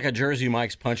right. gets like a Jersey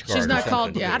Mike's punch card. She's or not something.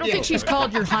 called. Yeah, I don't think she's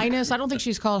called Your Highness. I don't think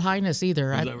she's called Highness either.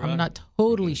 that right? I'm not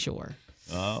totally sure.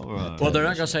 All right. Well, they're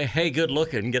not going to say, "Hey, good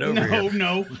looking, get over here."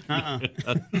 No.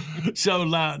 So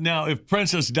now, if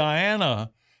Princess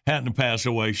Diana hadn't passed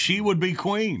away, she would be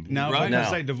queen. No, right?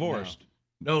 because they divorced.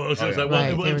 No, so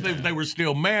Right, if they were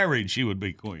still married, she would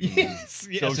be queen. Yes,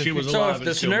 So she was So alive if the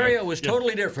and still scenario married. was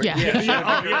totally different, Yeah.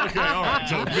 Okay, all right.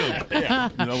 So good. Yeah.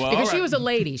 You know, well, Because all she right. was a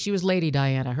lady. She was Lady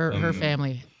Diana. Her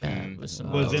family was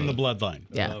some. Was in the bloodline.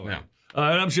 Yeah. All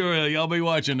right, I'm sure y'all be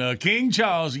watching King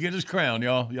Charles get his crown.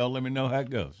 Y'all let me know how it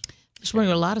goes. She's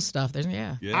wearing a lot of stuff.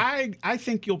 Yeah. I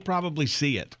think you'll probably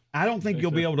see it. I don't think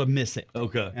you'll be able to miss it.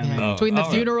 Okay. And, Between the all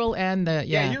right. funeral and the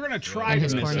you're going to try and to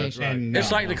his miss coronation. it. And,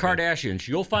 it's like the Kardashians.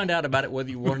 You'll find out about it whether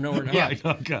you want to know or not. Yeah.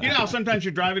 Okay. You know how sometimes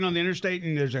you're driving on the interstate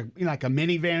and there's a like a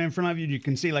minivan in front of you. You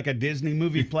can see like a Disney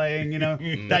movie playing. You know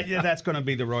that's going to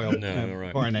be the royal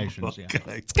right. coronations. Yeah.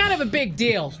 Okay. It's kind of a big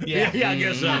deal. Yeah, I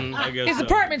guess so. I guess His so.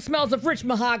 apartment smells of rich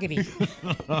mahogany.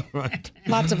 All right.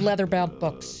 Lots of leather-bound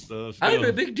books. I'm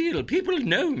a big deal. People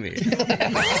know me.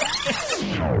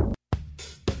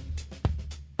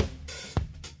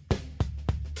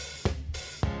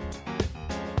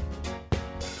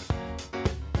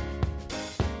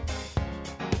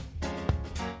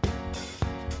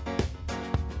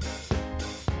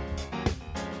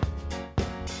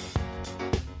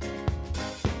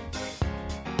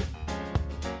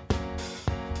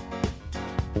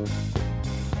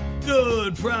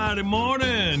 Good Friday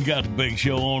morning. Got the big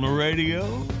show on the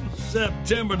radio.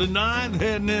 September the 9th,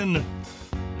 heading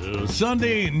in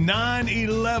Sunday,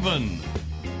 9/11.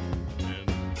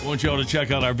 I want y'all to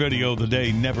check out our video of the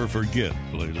day, Never Forget.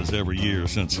 Play this every year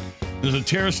since there's a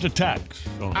terrorist attacks.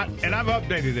 And I've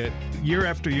updated it year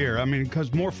after year. I mean,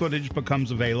 because more footage becomes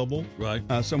available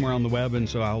somewhere on the web, and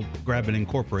so I'll grab and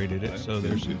incorporate it. So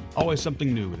there's always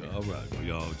something new with it. All right, well,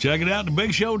 y'all check it out,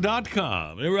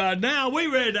 thebigshow.com. And right now, we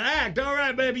ready to act. All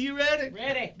right, baby, you ready?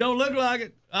 Ready. Don't look like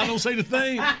it. I don't see the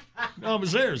thing. No, I'm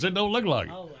serious. It don't look like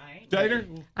it. All right. Tater,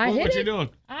 I hit what you it. doing?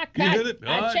 I You cut. hit it?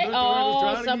 All right, I look, all right, let's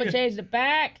try it someone again. changed the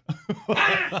back.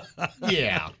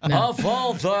 Yeah. Of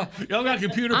all the... Y'all got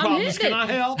computer I'm problems. hitting Can I it.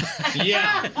 help?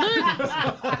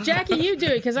 Yeah. Jackie, you do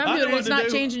it because I'm I doing know it's what to not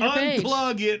do. changing your page.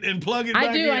 Unplug it and plug it I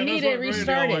back do. in. I need That's it what Randy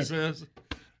restarted. always says.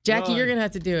 Jackie, Right. you're gonna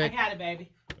have to do it. Got it, baby.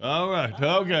 All right.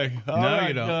 Okay. All No, right.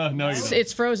 you don't. No, you It's, don't.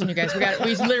 it's frozen, you guys.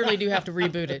 We literally do have to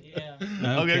reboot it.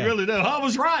 Yeah. Okay, really do. I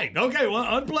was right. Okay, well,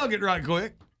 unplug it right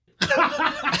quick.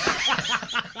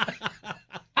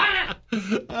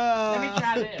 Let me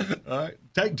try this. All right.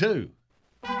 Take two.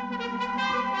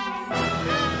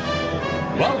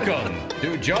 Welcome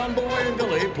to John Boy and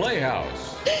Billy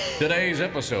Playhouse. Today's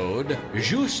episode,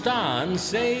 Justin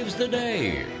Saves the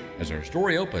Day. As our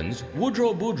story opens,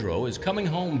 Woodrow Boudreaux is coming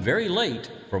home very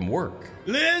late from work.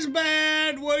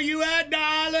 Lisbeth, where you at,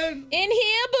 darling? In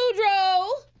here, Boudreaux.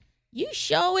 You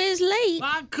sure is late.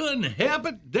 I couldn't help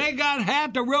it. They got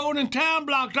half the road in town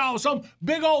blocked off. Some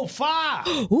big old fire.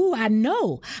 Ooh, I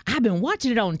know. I've been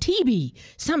watching it on TV.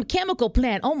 Some chemical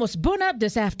plant almost burned up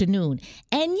this afternoon.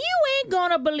 And you ain't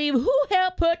gonna believe who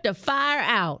helped put the fire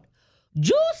out.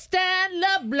 Justin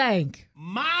LeBlanc.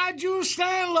 My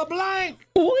Justin LeBlanc.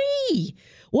 Oui.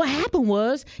 What happened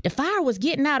was the fire was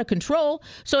getting out of control,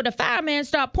 so the fireman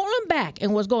started pulling back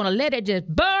and was going to let it just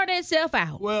burn itself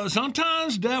out. Well,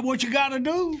 sometimes that's what you got to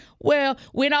do. Well,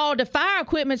 when all the fire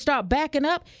equipment start backing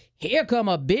up, here come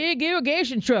a big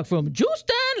irrigation truck from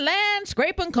Justin Land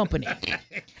Scraping Company.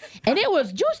 And it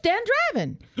was Justin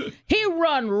driving. He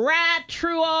run right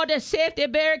through all the safety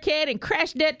barricade and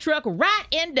crashed that truck right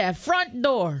in the front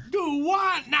door. Do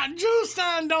what? Now,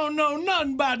 Justin don't know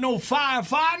nothing about no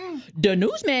firefighting. The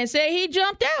newsman said he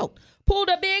jumped out, pulled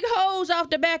a big hose off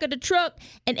the back of the truck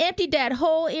and emptied that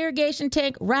whole irrigation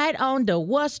tank right on the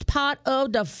worst part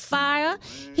of the fire.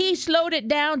 He slowed it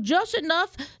down just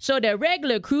enough so the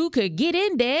regular crew could get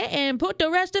in there and put the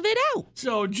rest of it out.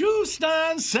 So Juice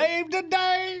Stein saved the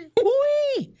day?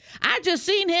 Whee! I just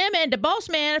seen him and the boss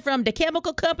man from the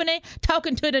chemical company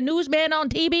talking to the newsman on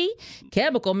TV.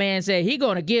 Chemical man said he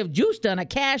gonna give Juice Stein a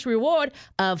cash reward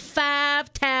of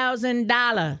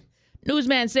 $5,000.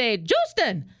 Newsman said,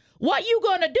 Justin, what you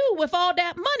gonna do with all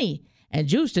that money? And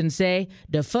Justin say,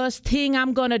 the first thing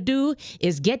I'm gonna do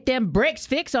is get them brakes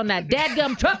fixed on that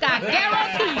dadgum truck, I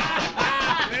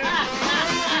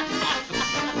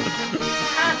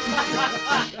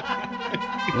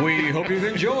guarantee. We hope you've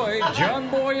enjoyed John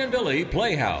Boy and Billy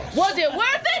Playhouse. Was it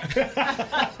worth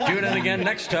it? Tune in again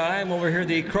next time when we hear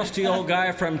the crusty old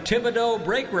guy from Thibodeau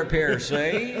Brake Repair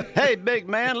say, Hey, big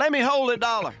man, let me hold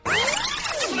 $1.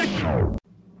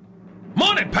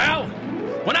 Morning, pal.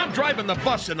 When I'm driving the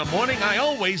bus in the morning, I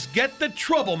always get the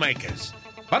troublemakers.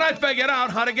 But I figured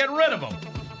out how to get rid of them.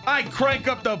 I crank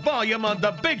up the volume on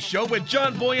The Big Show with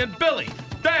John Boy and Billy.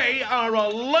 They are a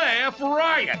laugh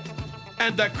riot.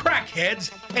 And the crackheads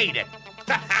hate it.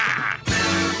 Ha ha!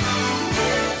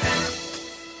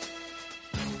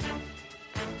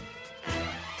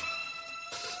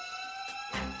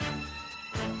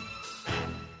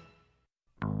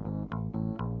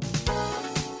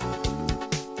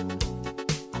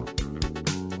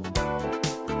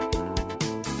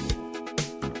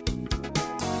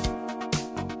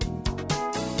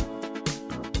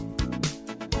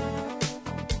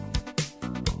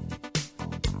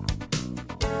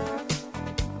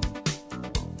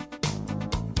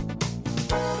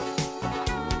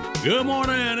 Good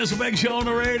morning. It's a Big Show on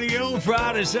the radio.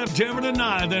 Friday, September the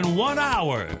 9th. In 1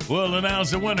 hour, we'll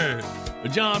announce the winner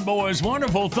of John Boy's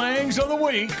Wonderful Things of the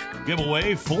Week.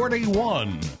 Giveaway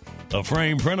 41. A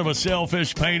frame print of a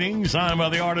sailfish painting signed by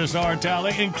the artist Art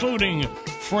Talley, including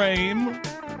frame,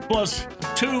 plus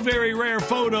 2 very rare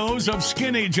photos of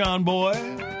skinny John Boy.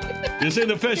 You see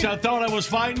the fish I thought I was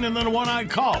fighting and then the one I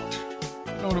caught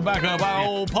on the back of our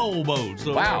old pole boat.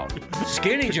 So, wow.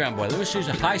 Skinny John Boy. Let's use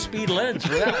a high-speed lens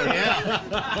for that one.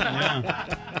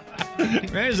 Yeah.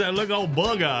 There's that look all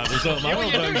bug-eyed or something. I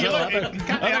don't think so.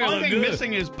 The only thing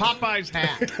missing is Popeye's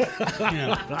hat.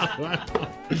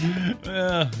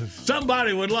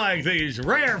 Somebody would like these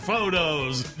rare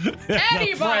photos.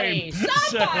 Anybody!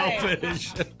 Somebody!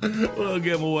 Selfish. We'll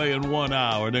give them away in 1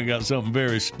 hour. They got something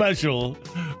very special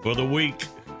for the week.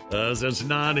 Since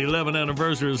 9/11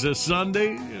 anniversary is this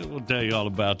Sunday, we'll tell you all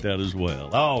about that as well.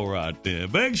 All right, then.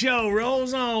 Big Show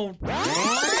rolls on.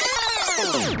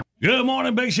 Good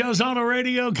morning, Big Show's on the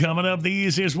radio. Coming up, the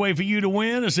easiest way for you to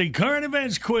win is the current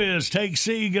events quiz. Take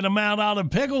C, get a Mount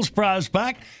Olive Pickles prize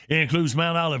pack. It includes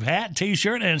Mount Olive hat,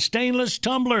 T-shirt, and stainless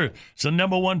tumbler. It's the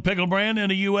 #1 pickle brand in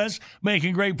the U.S.,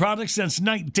 making great products since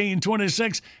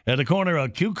 1926 at the corner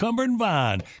of Cucumber and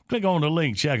Vine. Click on the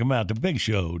link. Check them out,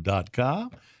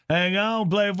 thebigshow.com. Hang on,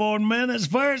 play 4 minutes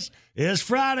first. It's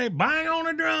Friday. Bang on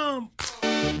the drum.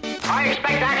 I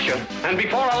expect action, and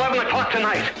before 11 o'clock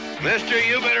tonight. Mister,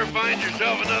 you better find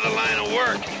yourself another line of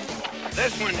work.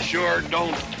 This one sure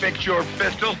don't fix your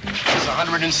pistol. It's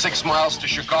 106 miles to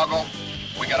Chicago.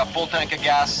 We got a full tank of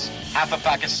gas, half a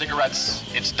pack of cigarettes.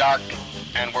 It's dark,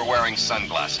 and we're wearing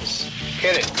sunglasses.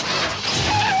 Hit it.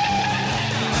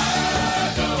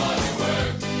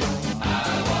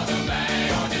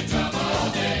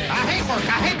 I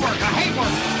hate work.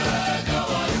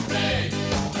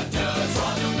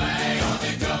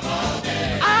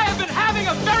 I have been having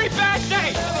a very bad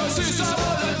day.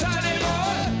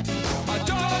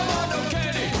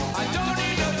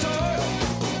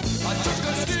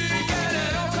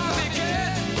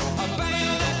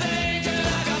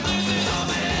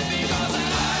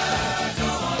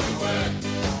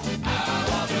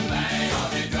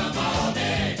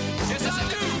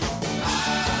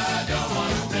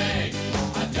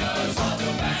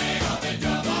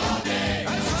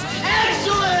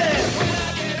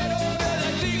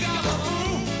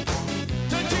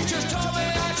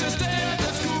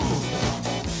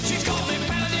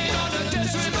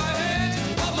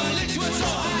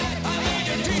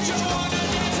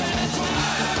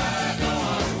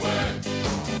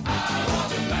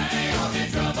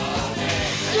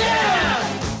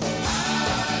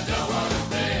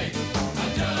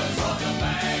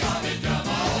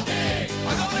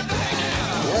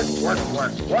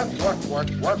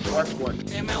 Work.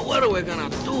 Hey, man, what are we gonna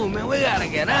do, man? We gotta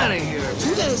get out of here. Do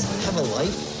you guys have a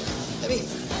life? I mean,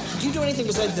 do you do anything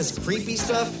besides this creepy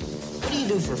stuff? What do you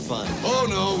do for fun? Oh,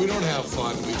 no, we don't have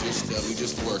fun. We just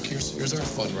work. Here's our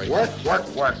fun right Work.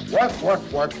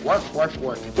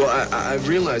 Well, I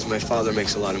realize my father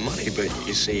makes a lot of money, but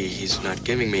you see, he's not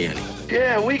giving me any.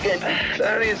 Yeah, weekend.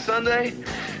 Saturday and Sunday.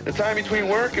 The time between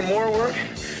work and more work.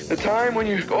 The time when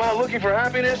you go out looking for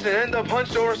happiness and end up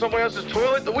hunched over somebody else's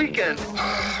toilet. The weekend.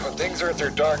 When things are at their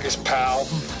darkest, pal,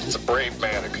 it's a brave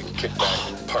man who can kick back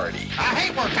and party. I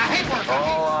hate work.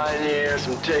 All I need are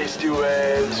some tasty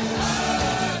waves.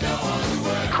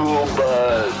 Cool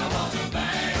buzz.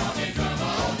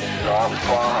 I'm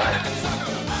fine.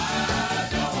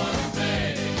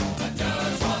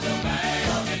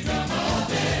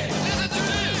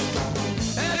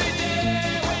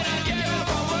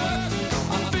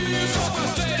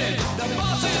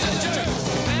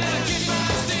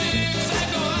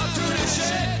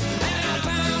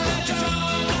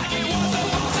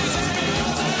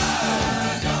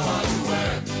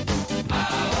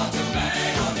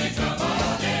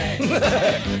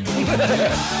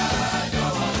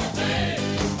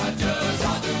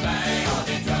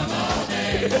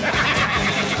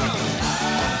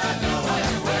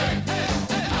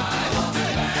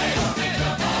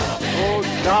 Oh,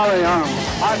 golly, I'm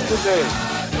hot today.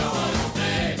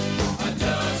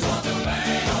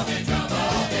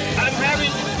 I'm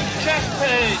having chest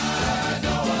pain.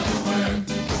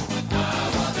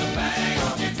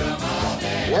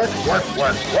 Work. I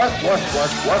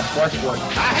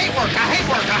hate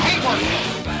work.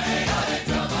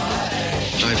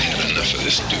 I've had enough of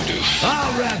this doo-doo.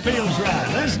 All right, feels right.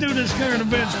 Let's do this current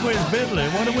events quiz, Bentley.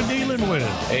 What are we dealing with?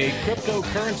 A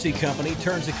cryptocurrency company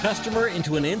turns a customer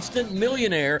into an instant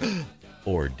millionaire.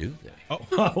 Or do they?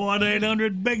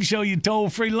 1-800-BIG-SHOW, you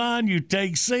toll-free line. You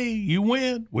take C. You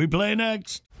win. We play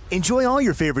next. Enjoy all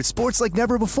your favorite sports like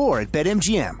never before at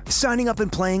BetMGM. Signing up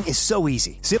and playing is so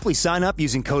easy. Simply sign up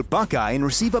using code Buckeye and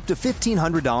receive up to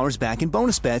 $1,500 back in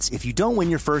bonus bets if you don't win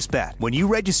your first bet. When you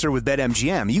register with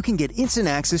BetMGM, you can get instant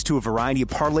access to a variety of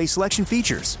parlay selection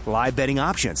features, live betting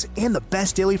options, and the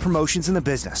best daily promotions in the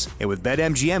business. And with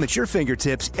BetMGM at your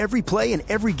fingertips, every play and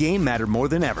every game matter more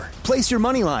than ever. Place your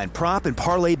moneyline, prop, and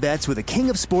parlay bets with the king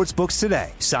of sportsbooks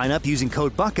today. Sign up using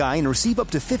code Buckeye and receive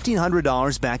up to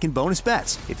 $1,500 back in bonus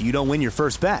bets if you don't win your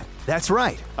first bet. That's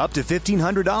right, up to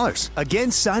 $1,500. Again,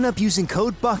 sign up using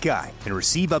code Buckeye and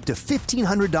receive up to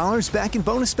 $1,500 back in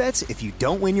bonus bets if you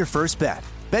don't win your first bet.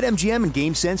 BetMGM and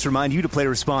GameSense remind you to play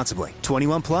responsibly.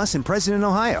 21 plus and present in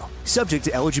Ohio. Subject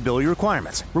to eligibility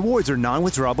requirements. Rewards are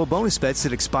non-withdrawable bonus bets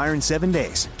that expire in 7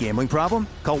 days. Gambling problem?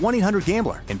 Call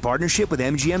 1-800-GAMBLER in partnership with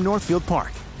MGM Northfield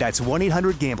Park. That's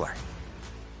 1-800-GAMBLER.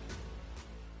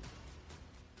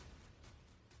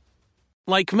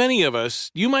 Like many of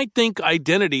us, you might think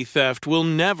identity theft will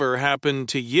never happen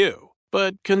to you.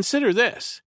 But consider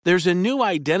this. There's a new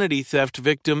identity theft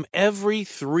victim every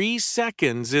 3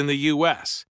 seconds in the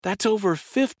U.S. That's over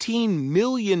 15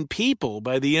 million people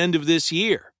by the end of this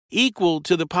year, equal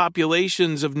to the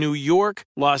populations of New York,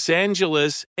 Los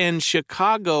Angeles, and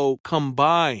Chicago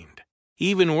combined.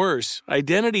 Even worse,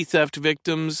 identity theft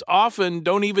victims often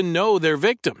don't even know they're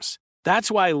victims.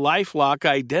 That's why LifeLock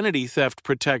Identity Theft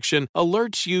Protection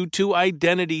alerts you to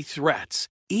identity threats,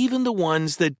 even the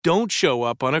ones that don't show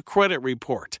up on a credit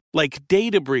report, like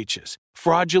data breaches,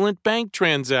 fraudulent bank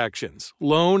transactions,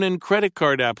 loan and credit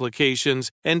card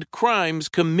applications, and crimes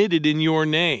committed in your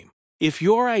name. If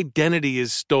your identity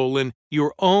is stolen,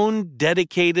 your own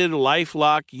dedicated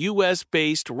LifeLock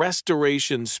U.S.-based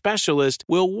restoration specialist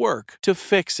will work to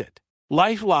fix it.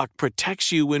 LifeLock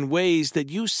protects you in ways that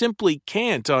you simply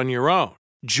can't on your own.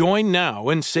 Join now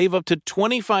and save up to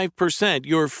 25%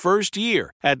 your first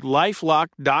year at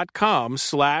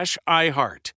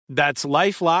LifeLock.com/iHeart. That's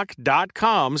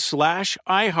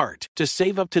LifeLock.com/iHeart to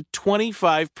save up to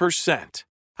 25%.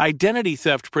 Identity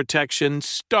theft protection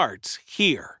starts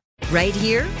here. Right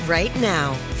here, right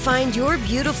now. Find your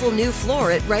beautiful new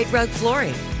floor at Right Rug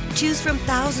Flooring. Choose from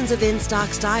thousands of in-stock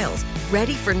styles,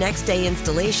 ready for next day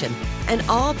installation, and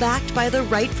all backed by the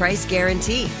right price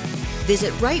guarantee.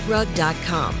 Visit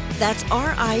rightrug.com. That's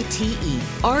RITERUG.com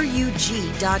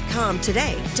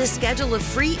today to schedule a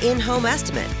free in-home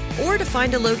estimate or to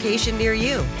find a location near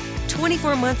you.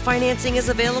 24-month financing is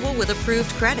available with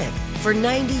approved credit. For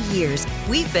 90 years,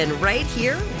 we've been right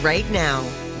here, right now.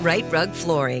 Right Rug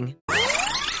Flooring.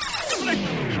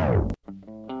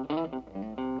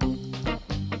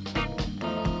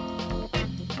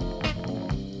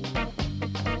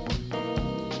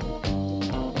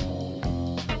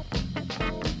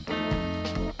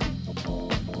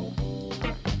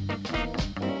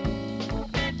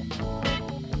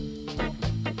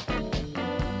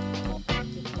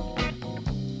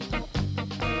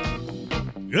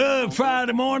 Good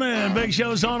Friday morning. Big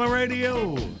Show's on the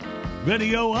radio.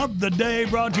 Video of the day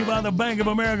brought to you by the Bank of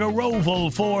America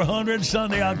Roval 400,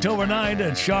 Sunday, October 9th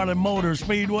at Charlotte Motor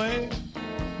Speedway.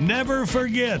 Never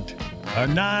forget our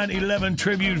 9/11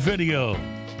 tribute video.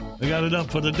 They got it up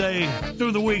for the day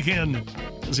through the weekend,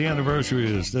 as the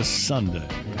anniversary is this Sunday.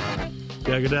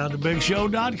 Check it out at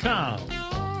BigShow.com.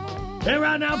 Hey,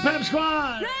 right now, Pep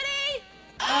Squad. Ready?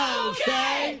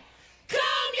 Okay.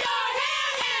 Comb your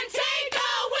hair and take a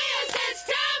whiz. It's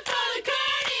time for the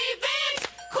current events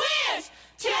quiz.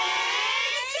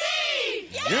 Taxi!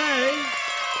 Yay!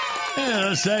 Yeah,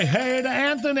 let's say hey to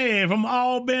Anthony from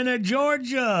Albany,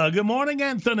 Georgia. Good morning,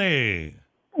 Anthony.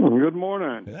 Good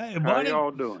morning. Hey, How buddy.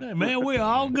 y'all doing? Hey, man, we're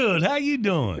all good. How you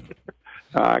doing?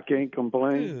 I can't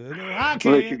complain. Good. I Unless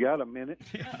can't. you got a minute.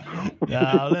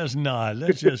 No, let's not.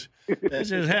 Let's just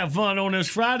have fun on this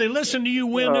Friday. Listen to you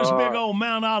win this big old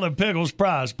Mount Olive Pickles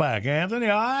prize pack, Anthony.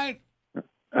 All right? All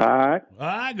right. All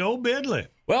right, go Bidley.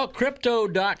 Well,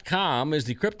 Crypto.com is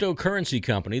the cryptocurrency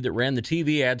company that ran the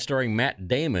TV ad starring Matt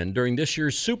Damon during this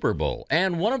year's Super Bowl.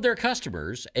 And one of their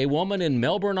customers, a woman in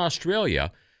Melbourne,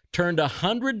 Australia, turned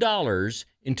 $100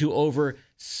 into over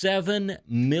 $7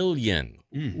 million.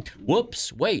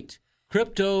 Whoops, wait.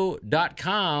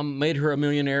 Crypto.com made her a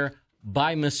millionaire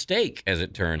by mistake, as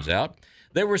it turns out.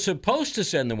 They were supposed to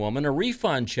send the woman a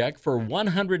refund check for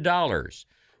 $100,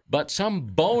 but some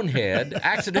bonehead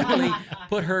accidentally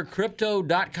put her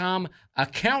Crypto.com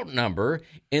account number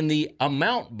in the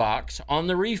amount box on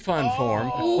the refund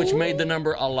form, which made the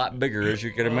number a lot bigger, as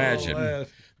you can imagine.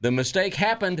 The mistake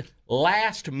happened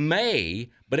last May,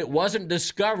 but it wasn't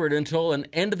discovered until an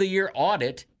end-of-the-year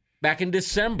audit back in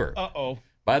December. Uh-oh.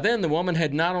 By then, the woman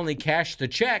had not only cashed the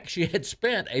check, she had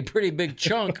spent a pretty big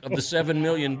chunk of the $7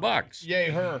 million. Yay,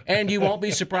 her. And you won't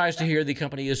be surprised to hear the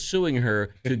company is suing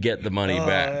her to get the money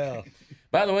back. Yeah.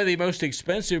 By the way, the most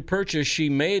expensive purchase she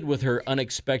made with her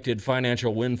unexpected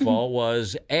financial windfall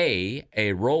was A,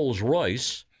 Rolls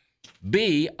Royce,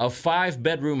 B, a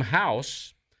 5-bedroom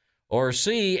house, or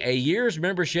C, a year's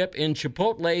membership in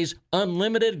Chipotle's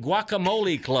Unlimited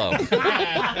Guacamole Club.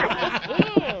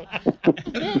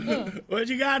 What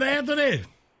you got, Anthony?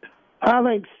 I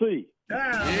think C.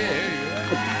 Man,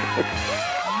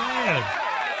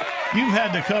 you've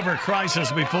had to cover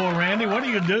crisis before, Randy. What do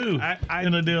you do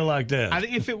in a deal like that? I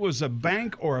think if it was a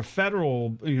bank or a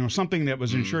federal, something that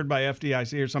was insured by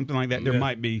FDIC or something like that, there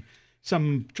might be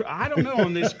some. I don't know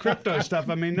on this crypto stuff.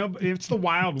 I mean, no, it's the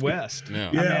Wild West. Yeah.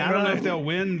 I mean, I don't know if they'll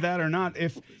win that or not.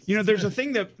 If there's a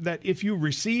thing that if you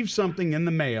receive something in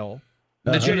the mail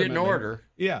that you didn't order.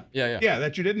 Yeah,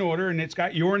 that you didn't order, and it's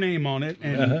got your name on it,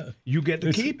 and you get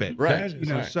to keep it. Right.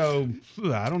 So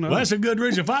I don't know. Well, that's a good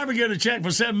reason. If I ever get a check for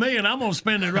 $7 million, I'm gonna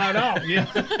spend it right off. Yeah,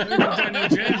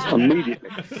 immediately.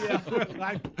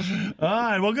 All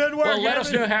right. Well, good work. Well, let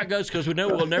us know how it goes, because we know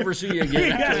we'll never see you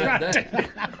again after that day.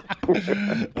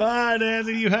 All right,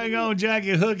 Anthony, you hang on,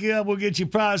 Jackie. Hook you up. We'll get your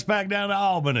prize pack down to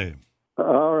Albany.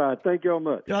 All right. Thank you all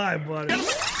much. All right, buddy.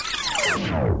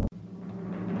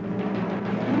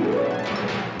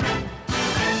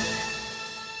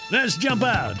 Let's jump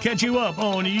out, catch you up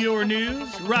on your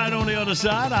news. Right on the other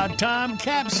side, our time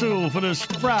capsule for this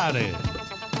Friday.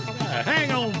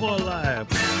 Hang on for a laugh.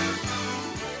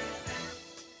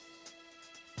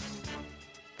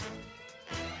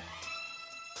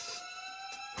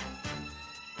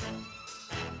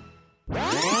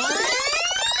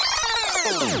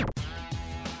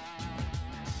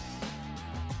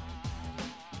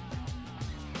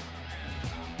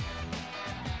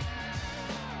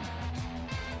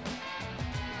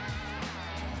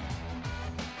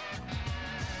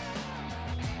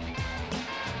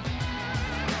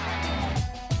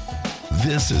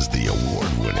 This is the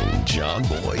award-winning John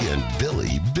Boy and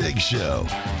Billy Big Show.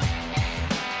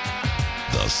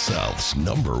 The South's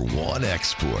 #1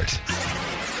 export.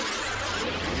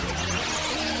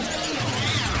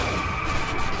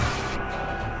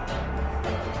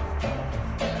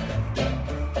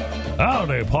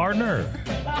 Howdy, partner.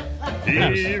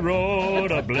 He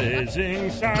rode a blazing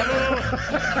saddle.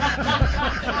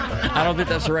 I don't think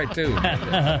that's the right tune.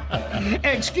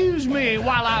 Excuse me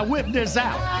while I whip this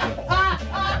out.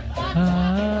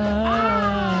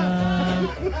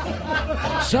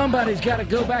 Somebody's got to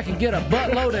go back and get a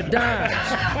buttload of dimes.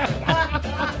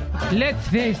 Let's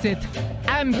face it,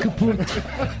 I'm kaput.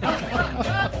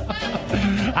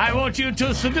 I want you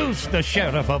to seduce the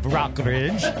sheriff of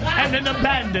Rockridge and then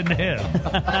abandon him.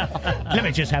 Let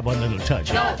me just have one little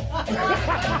touch.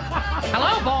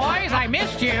 Hello, boys. I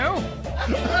missed you.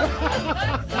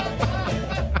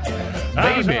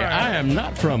 Baby, I am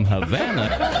not from Havana.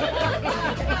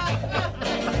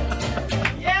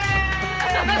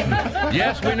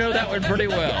 Yes, we know that one pretty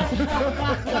well.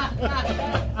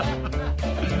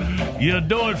 You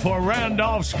do it for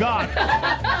Randolph Scott.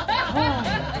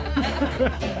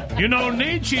 You know,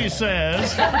 Nietzsche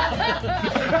says...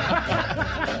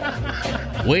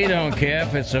 We don't care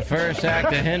if it's the first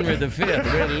act of Henry V.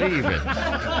 We'll leave it.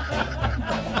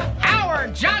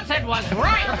 Howard Johnson was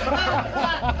right.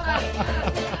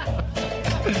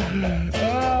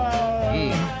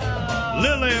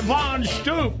 Lily Von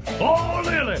Stoop. Oh,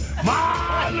 Lily.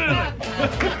 My Lily.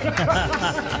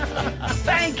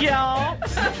 Thank y'all.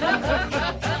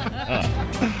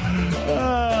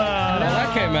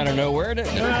 That came out of nowhere,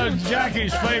 didn't it?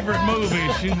 Jackie's favorite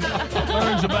movie. She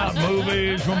learns about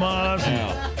movies from us.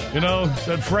 And, you know,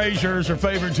 said Frasier's her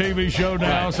favorite TV show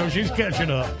now, so she's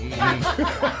catching up.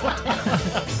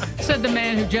 Said the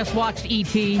man who just watched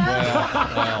E.T.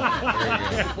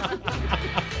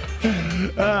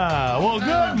 Well,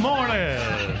 good morning.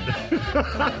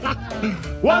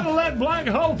 What'll that black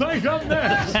hole think up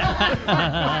next?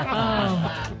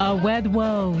 Wed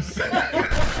woes.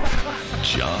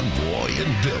 John Boy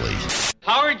and Billy.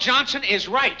 Howard Johnson is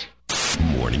right.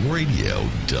 Morning radio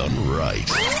done right.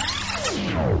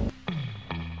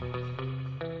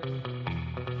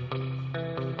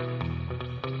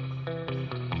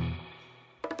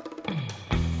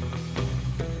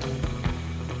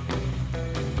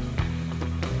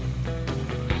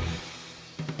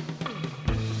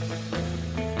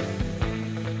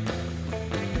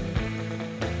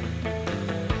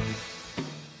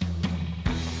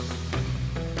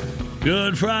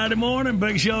 Good Friday morning.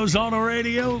 Big Show's on the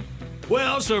radio.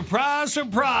 Well, surprise,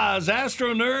 surprise.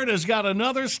 Astro Nerd has got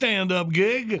another stand-up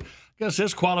gig. Guess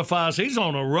this qualifies. He's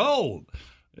on a roll.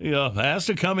 He has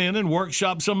to come in and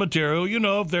workshop some material. You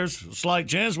know, if there's a slight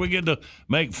chance we get to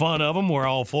make fun of him, we're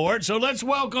all for it. So let's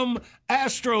welcome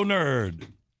Astro Nerd.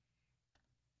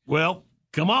 Well,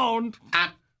 come on.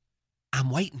 I'm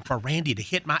waiting for Randy to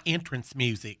hit my entrance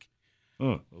music.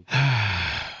 Oh, okay.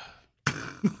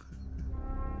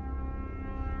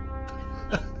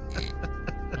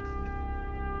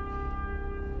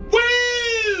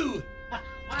 Woo!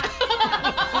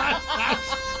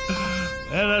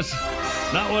 And that's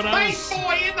not what I was... Space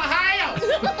boy in the house!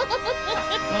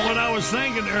 Not what I was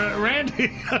thinking.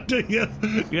 Randy, do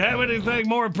you have anything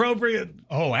more appropriate?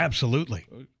 Oh, absolutely.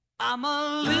 I'm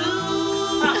a loser.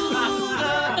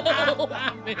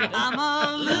 I'm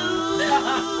a loser.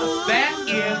 That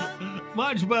is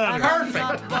much better.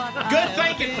 Perfect. Good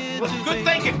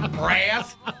thinking,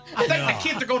 Brass. I think my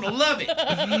kids are going to love it.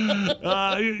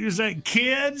 You say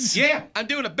kids? Yeah, I'm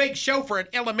doing a big show for an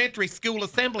elementary school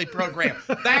assembly program.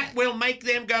 That will make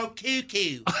them go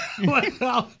cuckoo.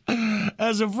 Well,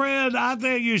 as a friend, I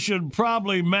think you should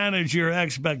probably manage your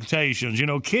expectations. You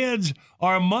know, kids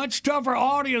are a much tougher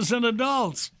audience than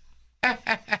adults.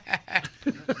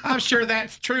 I'm sure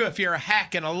that's true if you're a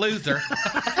hack and a loser.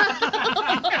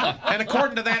 And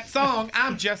according to that song,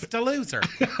 I'm just a loser.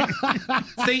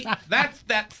 See, that's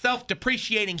that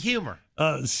self-depreciating humor.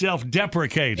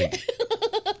 Self-deprecating.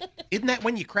 Isn't that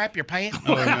when you crap your pants?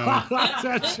 Oh, no.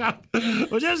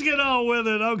 Well, just get on with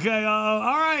it. Okay, all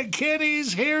right,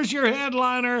 kiddies, here's your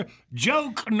headliner,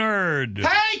 Joke Nerd.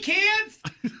 Hey, kids!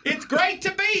 It's great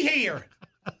to be here.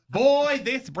 Boy,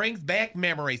 this brings back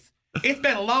memories. It's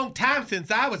been a long time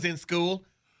since I was in school,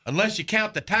 unless you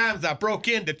count the times I broke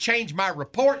in to change my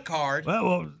report card.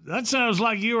 Well, that sounds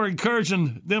like you were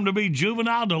encouraging them to be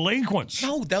juvenile delinquents.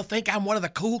 No, they'll think I'm one of the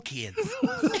cool kids.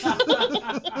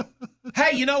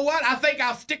 Hey, you know what? I think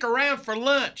I'll stick around for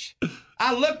lunch.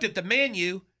 I looked at the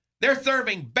menu. They're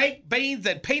serving baked beans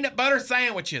and peanut butter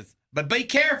sandwiches. But be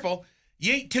careful.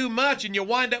 You eat too much and you'll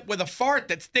wind up with a fart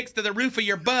that sticks to the roof of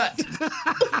your butt.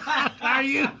 Are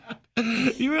you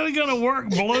really going to work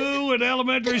blue in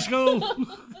elementary school?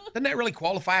 Doesn't that really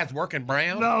qualify as working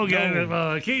brown? No,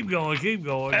 keep going.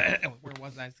 Where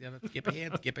was I? Skip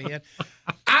ahead.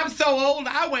 I'm so old,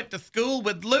 I went to school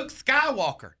with Luke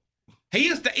Skywalker. He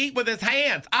used to eat with his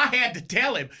hands. I had to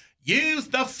tell him, use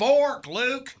the fork,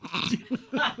 Luke.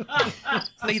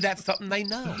 See, that's something they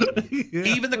know. Yeah.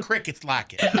 Even the crickets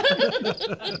like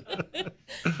it.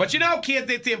 But you know, kids,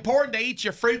 it's important to eat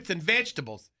your fruits and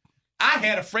vegetables. I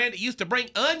had a friend that used to bring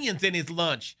onions in his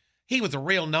lunch. He was a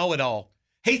real know-it-all.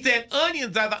 He said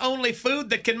onions are the only food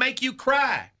that can make you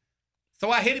cry.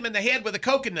 So I hit him in the head with a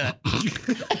coconut.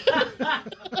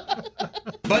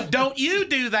 But don't you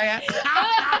do that.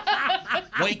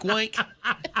 Wink, wink.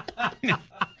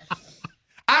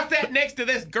 I sat next to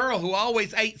this girl who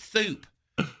always ate soup.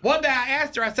 One day I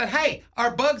asked her, I said, hey, are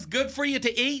bugs good for you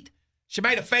to eat? She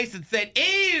made a face and said,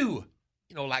 ew.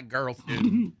 You know, like girls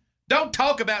do. Don't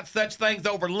talk about such things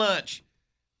over lunch.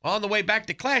 On the way back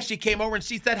to class, she came over and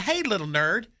she said, "Hey, little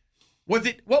nerd,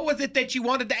 what was it that you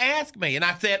wanted to ask me?" And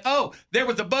I said, "Oh, there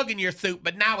was a bug in your soup,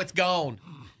 but now it's gone."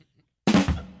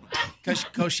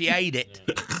 Because she ate it.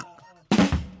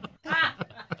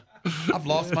 I've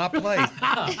lost my place.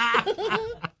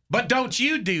 But don't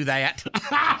you do that.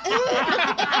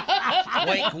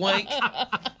 Wink, wink.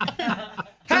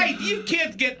 Hey, do you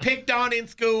kids get picked on in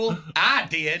school? I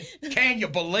did. Can you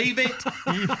believe it?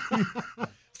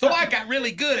 So I got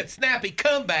really good at snappy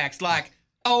comebacks like,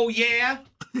 "Oh, yeah?"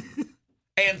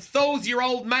 and "So's your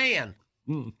old man."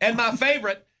 And my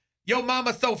favorite, "Yo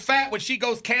mama's so fat when she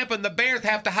goes camping, the bears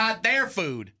have to hide their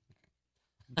food."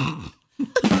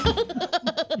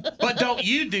 But don't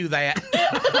you do that.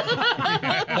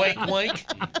 Wink, wink.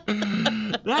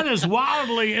 That is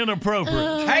wildly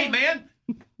inappropriate. Hey, man,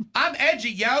 I'm edgy,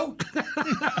 yo.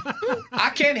 I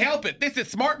can't help it. This is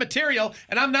smart material,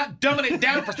 and I'm not dumbing it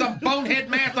down for some bonehead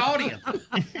mass audience.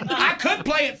 I could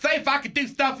play it safe. I could do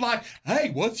stuff like, "Hey,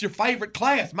 what's your favorite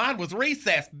class? Mine was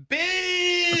recess." Boo!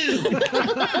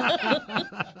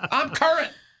 I'm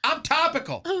current. I'm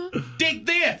topical. Dig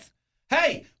this.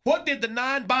 Hey, what did the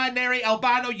non-binary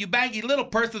albino ubangi little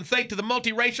person say to the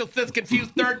multiracial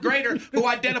cis-confused third grader who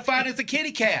identified as a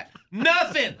kitty cat?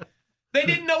 Nothing. They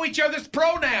didn't know each other's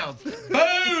pronouns.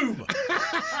 Boom!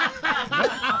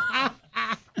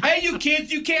 Hey, you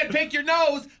kids, you can't pick your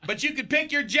nose, but you can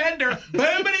pick your gender.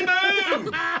 Boomity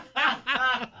boom!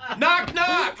 Knock,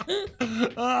 knock!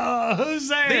 Who's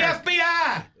there? The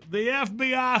FBI! The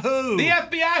FBI who? The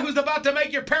FBI who's about to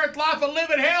make your parents' life a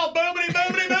living hell. Boomity,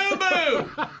 boomity, boom, boom!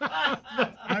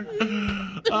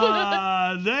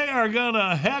 They are going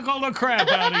to heckle the crap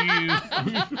out of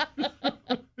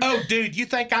you. Oh, dude, you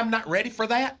think I'm not ready for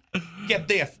that? Get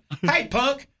this. Hey,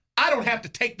 punk, I don't have to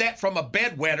take that from a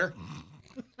bedwetter.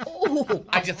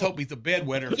 I just hope he's a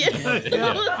bedwetter.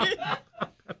 Yeah.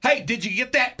 Hey, did you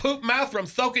get that poop mouth from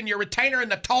soaking your retainer in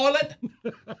the toilet?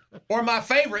 Or my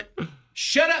favorite,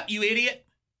 "Shut up, you idiot."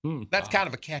 That's kind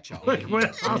of a catch-all.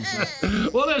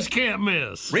 Well, this can't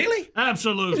miss. Really?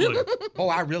 Absolutely. Oh,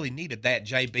 I really needed that,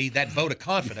 JB, that vote of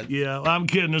confidence. Yeah, I'm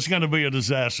kidding. It's going to be a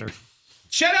disaster.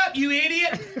 "Shut up, you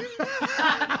idiot."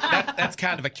 That's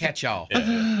kind of a catch-all.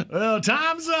 Well,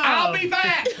 time's up. I'll be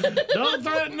back. Don't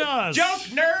threaten us. Joke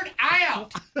nerd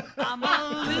out.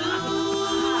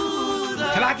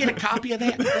 Can I get a copy of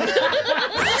that?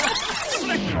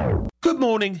 Good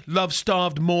morning,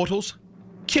 love-starved mortals.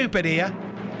 Cupid here.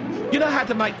 You know how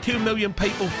to make 2 million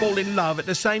people fall in love at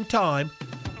the same time?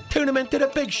 Tune them into The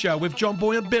Big Show with John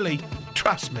Boy and Billy.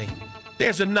 Trust me,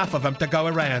 there's enough of them to go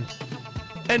around.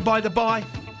 And by the by,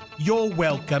 you're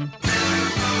welcome.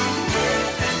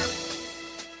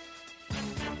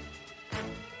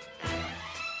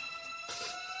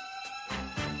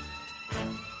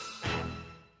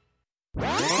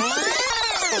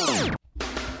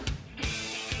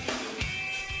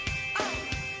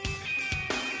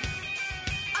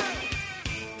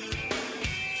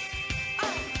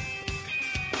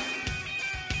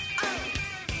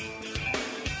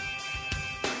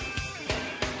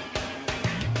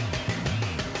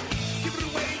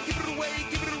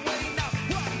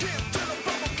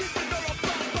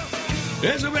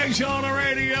 It's a Big Show on the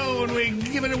radio, and we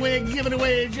giving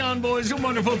away, John Boy's some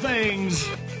wonderful things.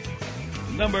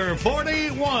 Number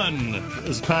 41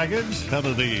 is package out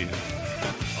of the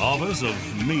office of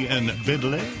me and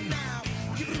Bidley.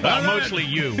 Mostly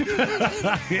you.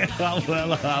 Yeah,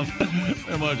 well, I'm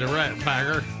very much a rat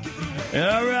packer.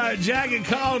 All right, Jackie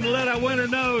called and let our winner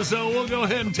know, so we'll go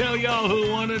ahead and tell y'all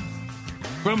who won it.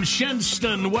 From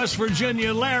Shinston, West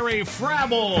Virginia, Larry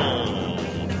Frabble.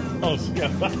 Oh,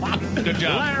 good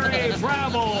job. Larry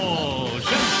Frabble,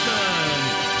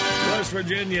 Shinston, West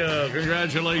Virginia.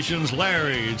 Congratulations,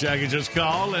 Larry. Jackie just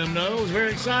called and was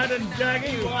very excited.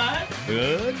 Jackie, what?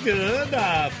 Good.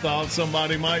 I thought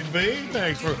somebody might be.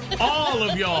 Thanks for all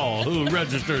of y'all who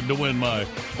registered to win my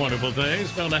wonderful things.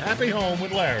 Found a happy home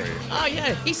with Larry. Oh,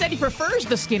 yeah. He said he prefers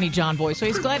the skinny John Boy, so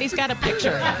he's glad he's got a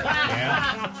picture.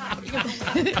 Yeah.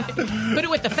 Put it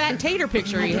with the fat tater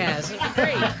picture he has.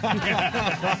 Great.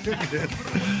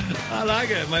 I like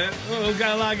it, man. Oh,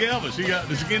 kind of like Elvis. You got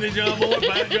the skinny John Boy,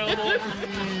 fat John Boy.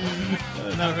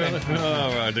 Not really.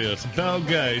 All right, yes.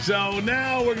 Okay, so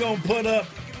now we're going to put up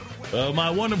my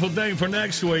wonderful thing for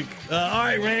next week. All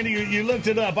right, Randy, you looked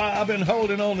it up. I've been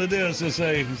holding on to this. It's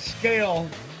a scale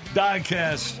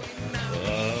die-cast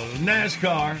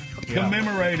NASCAR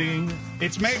commemorating.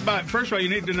 It's made by, first of all, you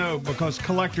need to know, because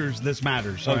collectors, this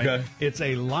matters. Right? Okay. It's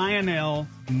a Lionel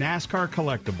NASCAR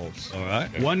Collectibles. All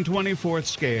right. 1/24th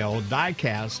scale die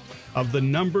cast of the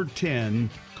number 10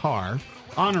 car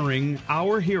honoring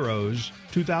our heroes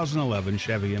 2011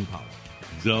 Chevy Impala.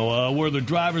 So where the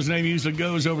driver's name usually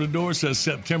goes over the door says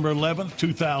September 11th,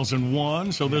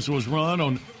 2001. So this was run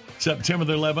on September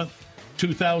the 11th,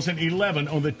 2011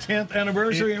 on the 10th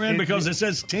anniversary, because it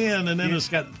says 10 and then it's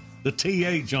got the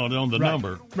TH on it on the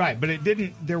number. Right, but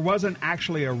there wasn't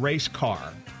actually a race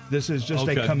car. This is just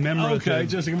a commemorative. Okay,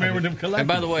 just a commemorative collection. And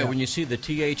by the way, when you see the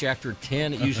TH after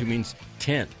 10, it usually means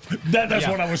 10th. That's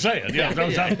what I was saying. Yeah,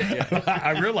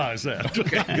 I realized that.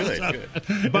 Okay,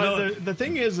 good. But the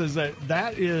thing is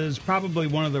that is probably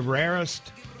one of the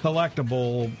rarest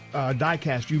collectible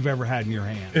diecast you've ever had in your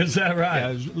hand. Is that right?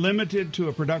 Yeah, it's limited to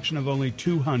a production of only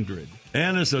 200.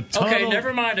 And it's a tunnel. Okay,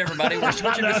 never mind, everybody. We're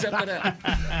switching to something else.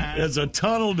 It's a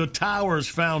Tunnel to Towers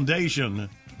Foundation.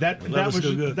 They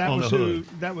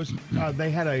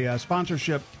had a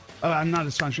sponsorship. Not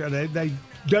a sponsorship. They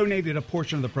donated a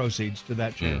portion of the proceeds to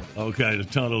that charity. Okay, the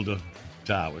Tunnel to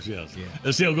Towers. Yes,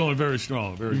 it's still going very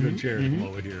strong. Very good charity from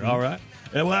over here. All right,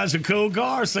 and well, that's a cool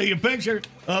car. See a picture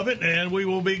of it, and we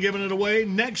will be giving it away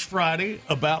next Friday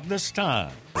about this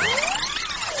time.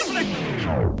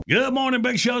 Good morning,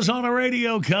 Big Show's on the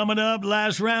radio. Coming up,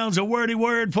 last round's a wordy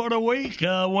word for the week.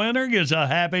 Winner gets a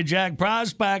Happy Jack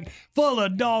prize pack full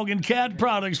of dog and cat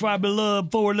products for our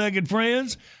beloved four-legged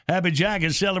friends. Happy Jack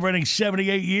is celebrating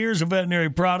 78 years of veterinary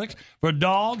products for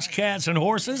dogs, cats, and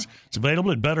horses. It's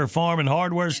available at better farm and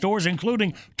hardware stores,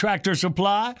 including Tractor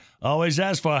Supply. Always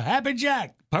ask for Happy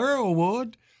Jack,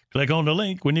 Pearlwood. Click on the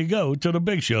link when you go to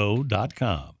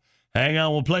thebigshow.com. Hang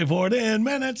on, we'll play for it in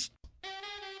minutes.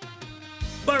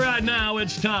 But right now,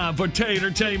 it's time for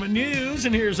Tatertainment News,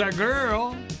 and here's our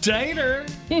girl, Tater.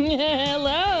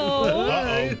 Hello.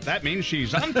 Uh-oh. That means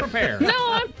she's unprepared.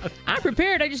 No, I'm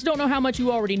prepared. I just don't know how much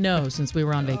you already know since we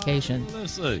were on vacation.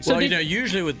 Let's see. So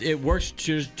usually it works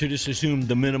to just assume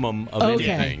the minimum of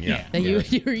anything. Yeah. Then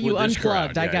you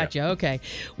unplugged. I got you. Okay.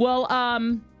 Well,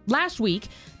 last week,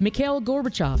 Mikhail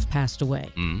Gorbachev passed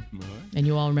away. And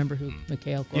you all remember who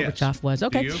Mikhail Gorbachev was.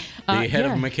 Okay. The head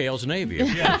of Mikhail's Navy.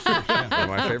 Yes. One of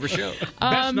my favorite shows.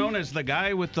 Best known as the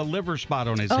guy with the liver spot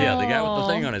on his head. Yeah, the guy with the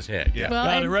thing on his head. Yeah.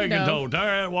 Well, Reagan told,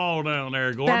 tear that wall down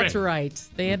there, Gorby. That's right.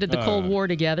 They ended the Cold War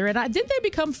together. And didn't they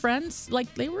become friends?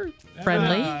 Like, they were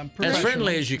friendly. As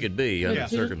friendly as you could be under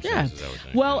circumstances, I would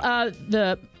think.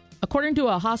 Well, according to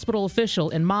a hospital official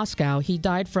in Moscow, he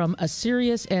died from a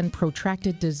serious and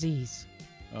protracted disease.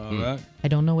 All right. I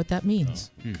don't know what that means.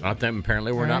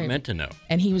 Apparently, we're not meant to know.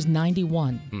 And he was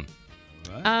 91.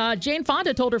 Jane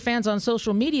Fonda told her fans on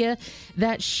social media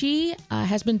that she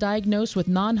has been diagnosed with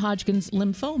non-Hodgkin's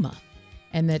lymphoma,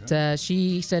 and that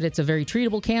she said it's a very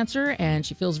treatable cancer, and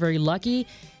she feels very lucky,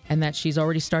 and that she's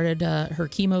already started her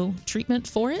chemo treatment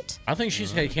for it. I think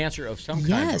she's had cancer of some kind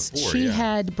Yes, before. she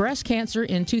had breast cancer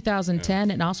in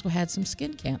 2010 and also had some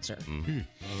skin cancer.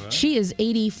 She is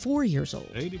 84 years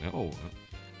old. 80. Oh.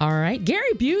 All right.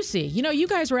 Gary Busey. You know, you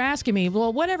guys were asking me,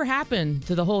 well, whatever happened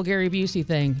to the whole Gary Busey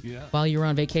thing while you were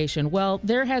on vacation? Well,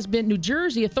 there has been, New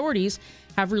Jersey authorities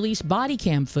have released body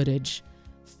cam footage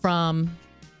from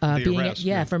from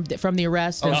the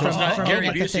arrest. Gary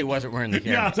Busey wasn't wearing the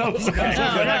camera.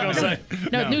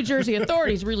 No, New Jersey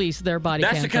authorities released their body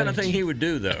cam That's the kind of thing he would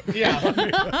do, though.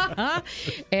 Yeah.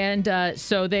 And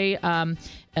so they...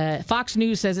 Fox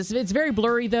News says it's very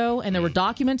blurry, though, and there were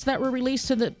documents that were released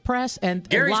to the press, and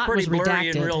Gary's a lot was pretty blurry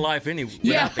redacted. in real life anyway,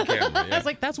 without the camera. I was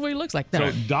like, that's what he looks like.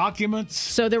 So documents?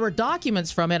 So there were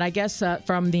documents from it, I guess,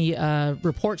 from the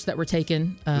reports that were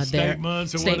taken there.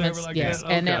 Statements or whatever like yes.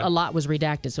 that? And Okay. a lot was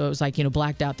redacted, so it was like,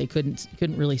 blacked out. They couldn't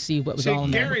really see what was all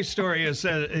in there. Gary's story is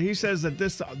he says that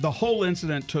the whole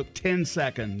incident took 10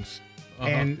 seconds,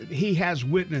 and he has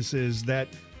witnesses that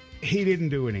he didn't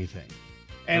do anything.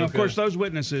 And, of course, those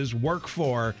witnesses work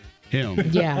for him.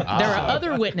 Yeah, there are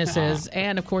other witnesses,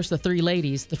 and, of course, the three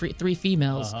ladies, the three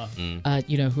females, who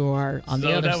are on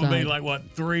the other side. So that would be like,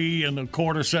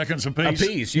 3.25 seconds apiece?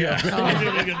 Apiece, yeah.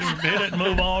 Hit it and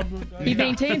move on. He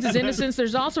maintains his innocence.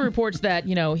 There's also reports that,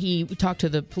 he talked to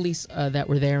the police that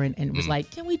were there and was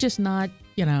like, can we just not...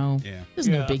 There's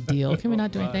no big deal. Can we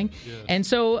not do anything? Yeah. And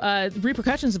so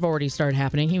repercussions have already started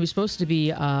happening. He was supposed to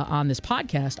be on this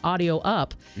podcast, Audio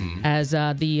Up, as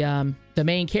the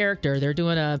main character. They're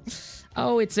doing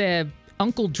it's a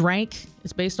Uncle Drank.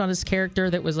 It's based on this character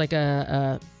that was like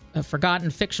a forgotten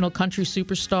fictional country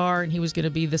superstar, and he was going to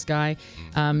be this guy.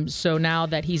 So now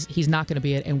that he's not going to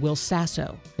be it, and Will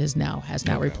Sasso has now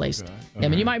replaced him.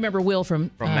 And you might remember Will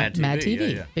from Mad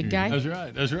TV. Yeah. Big guy.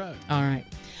 That's right. All right.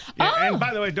 Yeah, and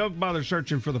by the way, don't bother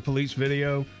searching for the police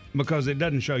video because it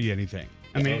doesn't show you anything.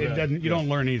 I mean, it doesn't. You don't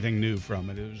learn anything new from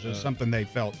it. It was just something they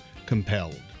felt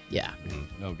compelled. Yeah.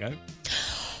 Okay.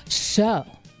 So,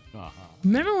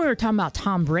 Remember we were talking about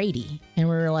Tom Brady, and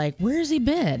we were like, where's he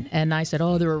been? And I said,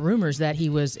 oh, there were rumors that he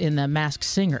was in The Masked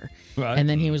Singer. Right. And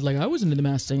then he was like, I wasn't in The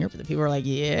Masked Singer. But the people were like,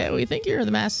 yeah, we think you're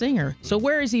The Masked Singer. So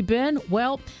where has he been?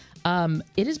 Well,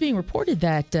 it is being reported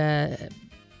that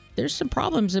there's some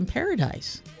problems in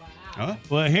paradise. Huh?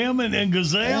 Well, him and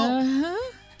Gazelle? Uh-huh.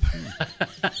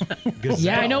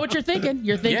 Yeah, I know what you're thinking.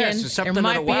 You're thinking Yes, it's something there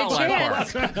might at a be a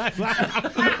wildlife chance.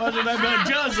 Wasn't that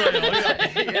Gazelle?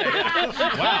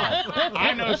 Wow.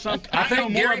 I know something. I think know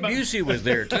more Gary about- Busey was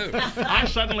there, too. I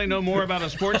suddenly know more about a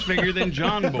sports figure than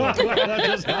John Boy.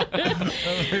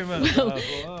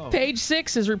 Page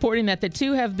 6 is reporting that the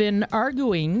two have been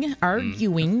arguing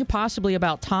possibly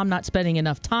about Tom not spending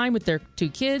enough time with their 2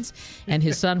 kids and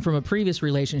his son from a previous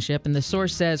relationship. And the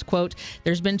source says, quote,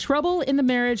 there's been trouble in the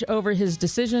marriage over his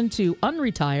decision to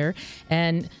unretire,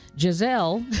 and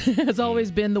Giselle has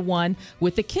always been the one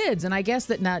with the kids. And I guess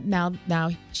that now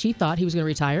she thought he was going to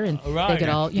retire and they could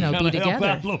all, be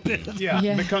together.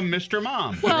 Yeah, become Mr.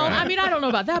 Mom. Well, I mean, I don't know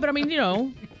about that, but I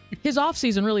mean, his off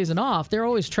season really isn't off. They're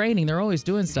always training. They're always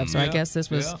doing stuff. So I guess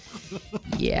this was,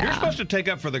 You're supposed to take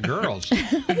up for the girls.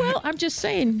 Well, I'm just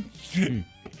saying.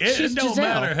 It don't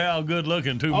matter how good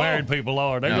looking 2 married people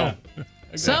are. They're going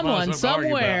someone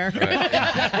somewhere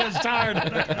is tired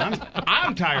of it.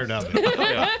 I'm tired of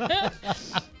it.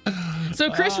 So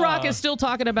Chris Rock is still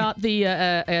talking about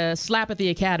the slap at the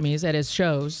academies at his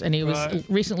shows, and he was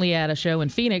recently at a show in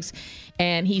Phoenix,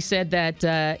 and he said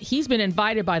that he's been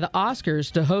invited by the Oscars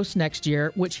to host next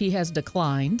year, which he has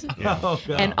declined. Yeah. Oh,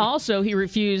 God. And also he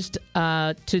refused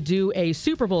to do a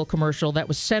Super Bowl commercial that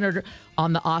was centered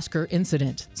on the Oscar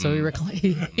incident. So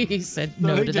he said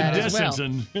no to that as well.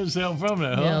 Distancing himself from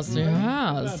that, huh? Yes, he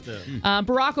has.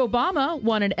 Barack Obama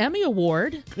won an Emmy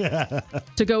Award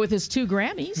to go with his 2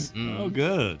 Grammys. Oh,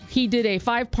 good. He did a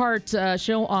 5-part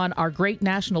show on our great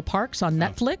national parks on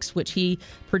Netflix, which he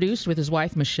produced with his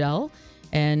wife, Michelle.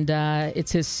 And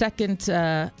it's his second,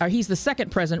 or he's the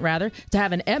second president, rather, to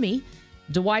have an Emmy.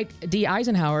 Dwight D.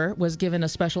 Eisenhower was given a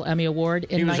special Emmy Award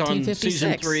in 1956. He was on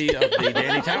season 3 of the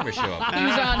Danny Tanner Show. He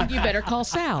was on You Better Call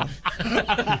Sal.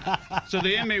 So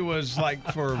the Emmy was like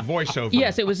for voiceover.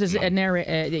 Yes, it was his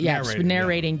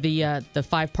narrating the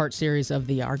 5-part series of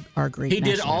the Our Great He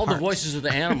did National all Parks. the voices of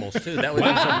the animals, too. That was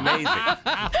amazing.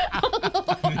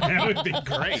 That would be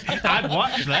great. I'd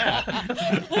watch that.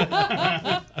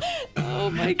 Oh,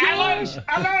 my gosh.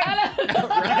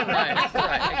 Right,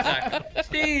 exactly.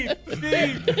 Steve.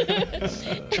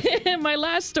 My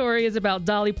last story is about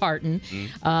Dolly Parton.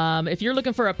 If you're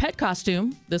looking for a pet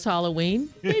costume this Halloween,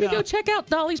 maybe go check out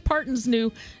Dolly Parton's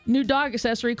new dog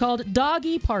accessory called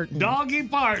Doggy Parton. Doggy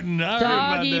Parton.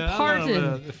 Doggy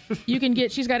Parton.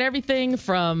 She's got everything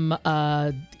from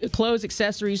clothes,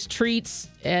 accessories, treats,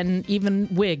 and even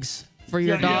wigs for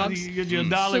your dogs. You get you a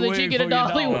dolly so that wig you get a for your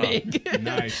dolly dog. wig.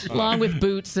 Nice. Along with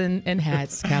boots and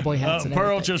hats, cowboy hats. And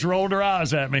Pearl everything. just rolled her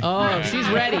eyes at me. Oh, she's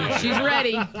ready. She's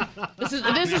ready.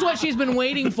 This is what she's been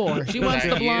waiting for. She wants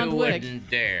the blonde you wig. wouldn't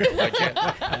dare, would you?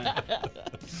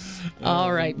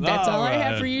 All right. That's all I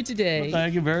have right. for you today. Well,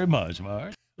 thank you very much,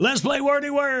 Mark. Let's play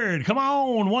Wordy Word. Come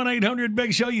on,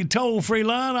 1-800-BIG-SHOW, you toll-free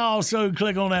line. Also,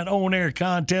 click on that on-air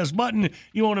contest button.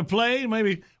 You want to play?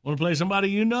 Maybe want to play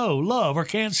somebody you know, love, or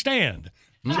can't stand.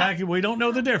 Jackie, we don't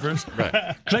know the difference.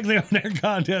 Right. Click the on-air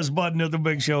contest button at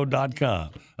thebigshow.com.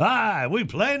 All right, we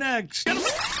play next.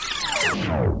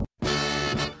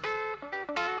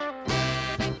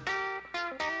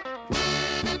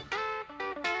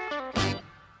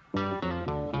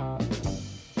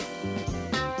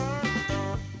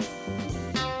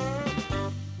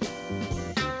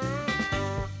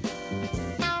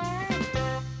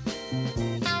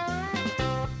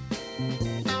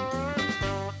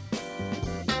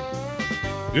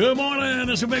 Good morning.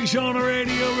 It's a Big Show on the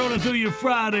radio, rolling through you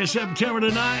Friday, September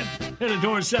the 9th. Headed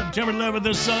towards September 11th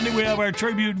this Sunday. We have our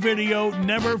tribute video,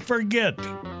 Never Forget.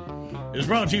 It's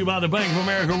brought to you by the Bank of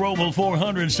America Roval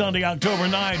 400, Sunday, October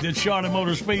 9th at Charlotte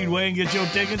Motor Speedway, and get your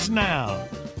tickets now.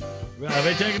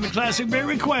 They're taking the classic beer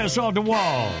requests off the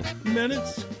wall.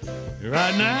 Minutes.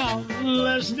 Right now,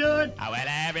 let's do it. Well,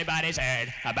 everybody's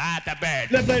heard about the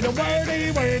bird. Let's play the wordy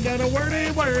word, the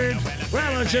wordy word.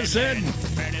 Well, I just said,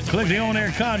 click the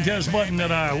on-air contest button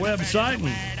at our website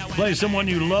and play someone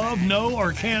you love, know,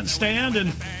 or can't stand.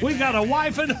 And we got a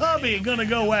wife and hubby going to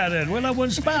go at it. Well, when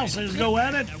spouses go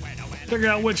at it, figure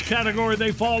out which category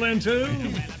they fall into.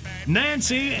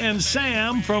 Nancy and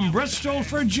Sam from Bristol,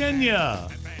 Virginia.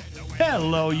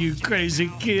 Hello, you crazy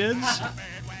kids.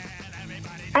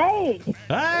 Hey.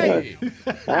 Hey.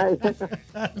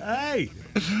 Hey.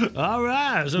 All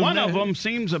right. So One of them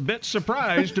seems a bit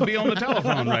surprised to be on the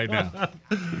telephone right now.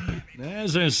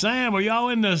 So Sam, are y'all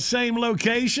in the same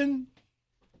location?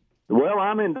 Well,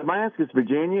 I'm in Damascus,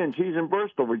 Virginia, and she's in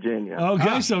Bristol, Virginia.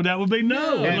 Okay, so that would be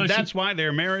no. And that's why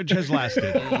their marriage has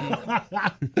lasted.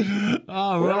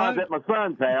 All Well, I right. was at my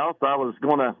son's house. I was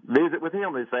going to visit with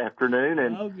him this afternoon,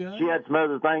 and she had some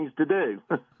other things to do.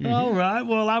 All right.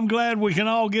 Well, I'm glad we can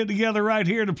all get together right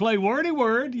here to play Wordy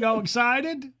Word. Y'all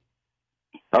excited?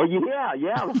 Oh, yeah.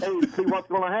 Let's see what's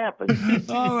going to happen.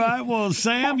 All right. Well,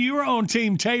 Sam, you were on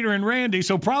Team Tater and Randy,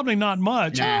 so probably not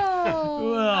much.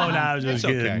 Well, no, I was just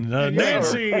kidding.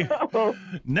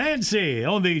 Nancy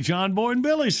on the John Boy and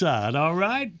Billy side. All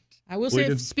right. I will say,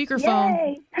 if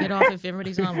speakerphone, get off if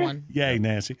everybody's on one. Yay,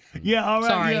 Nancy. Yeah, all right.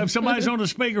 Sorry. Yeah, if somebody's on the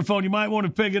speakerphone, you might want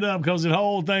to pick it up because the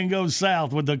whole thing goes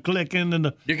south with the clicking and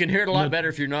the. You can hear it a lot better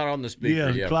if you're not on the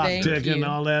speaker. Yeah, clock ticking and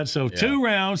all that. So 2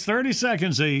 rounds, 30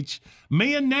 seconds each.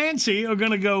 Me and Nancy are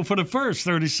going to go for the first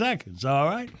 30 seconds. All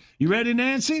right. You ready,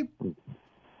 Nancy?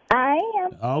 I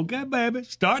am. Okay, baby.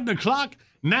 Starting the clock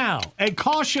now. A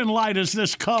caution light is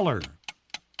this color.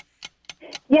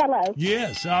 Yellow.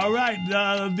 Yes. All right.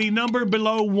 The number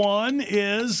below 1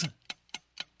 is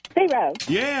 0.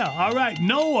 Yeah. All right.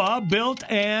 Noah built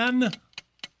an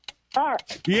ark.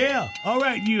 Yeah. All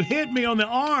right. You hit me on the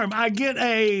arm. I get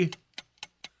it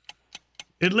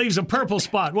leaves a purple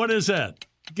spot. What is that?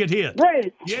 Get hit.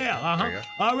 Bruce. Yeah. Uh-huh.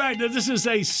 All right. Now, this is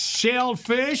a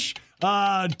shellfish.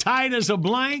 Tight as a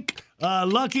blank.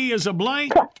 Lucky as a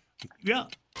blank. Yeah.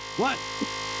 What?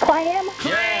 Clam.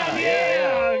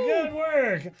 Yeah. Good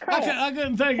work. I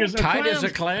couldn't think of Tight clam. As a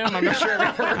clam? I'm not sure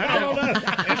I've ever heard I don't know.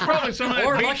 It's probably some of that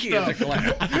Or beach lucky stuff. as a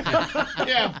clam.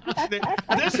 Yeah.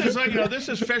 This is this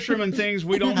is fisherman things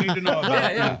we don't need to know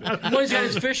about. Yeah. Well, he's got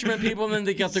his fisherman people, and then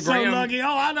they got the So Graham. lucky.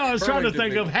 Oh, I know. I was trying to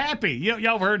think of happy. Y'all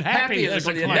have heard happy as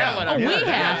a clam. Yeah. We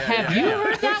have. Have you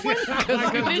heard that one?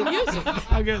 Because we didn't use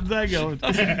it. I couldn't think of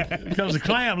it. Because the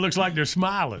clam looks like they're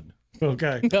smiling.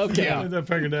 Okay. Okay. I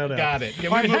figured that out. Got it.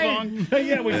 Can All we right, move on?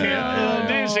 Yeah, we can.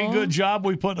 Nancy, good job.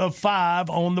 We put a 5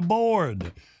 on the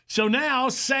board. So now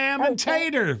Sam and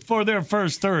Tater for their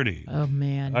first 30. Oh,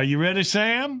 man. Are you ready,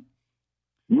 Sam?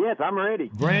 Yes, I'm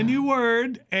ready. Brand new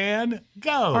word and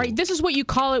go. All right, this is what you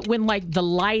call it when, like, the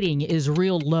lighting is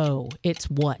real low. It's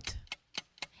what?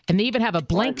 And they even have a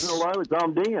blank. It's low, it's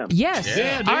on dim. Yes.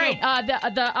 Yeah, all right.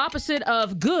 The opposite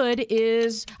of good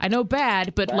is, I know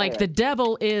bad, but like the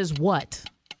devil is what?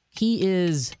 He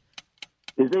is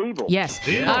evil. Yes.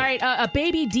 Yeah. All right. A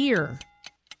baby deer.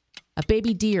 A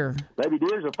baby deer. Baby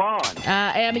deer's a fawn.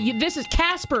 This is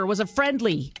Casper was a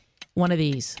friendly one of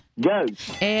these. Goat.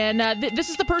 And this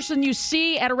is the person you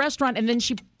see at a restaurant, and then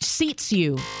she seats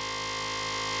you.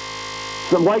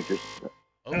 Some waitress.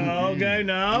 Okay,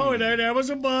 no, there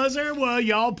was a buzzer. Well,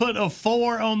 y'all put a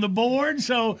 4 on the board,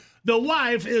 so the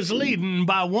wife is leading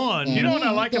by 1. You know what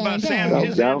I like about Sam?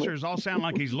 His answers all sound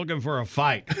like he's looking for a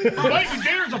fight. Baby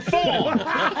deer's a fawn.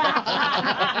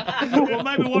 Well,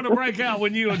 maybe want to break out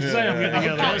when you and Sam get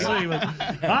together. Let's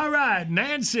see. All right,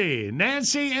 Nancy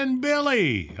and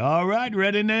Billy. All right,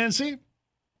 ready, Nancy?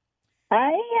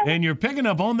 I am. And you're picking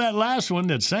up on that last one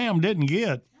that Sam didn't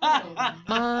get.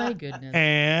 My goodness.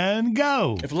 And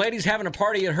go. If a lady's having a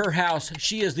party at her house,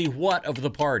 she is the what of the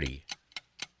party?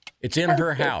 It's in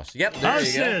her house. Yep, there you go.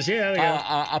 Hostess, yeah, there you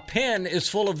go. A pen is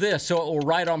full of this, so it will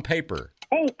write on paper.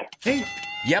 Ink.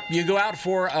 Yep, you go out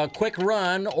for a quick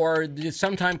run, or it's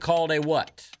sometimes called a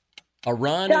what? A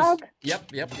run Jog. is...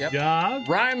 Yep. Jog.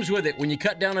 Rhymes with it. When you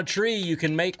cut down a tree, you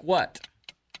can make what?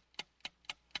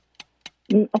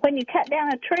 When you cut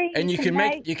down a tree, And you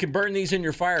can burn these in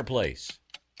your fireplace.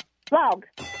 log.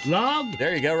 Log.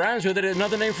 There you go. Rhymes with it.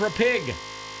 Another name for a pig.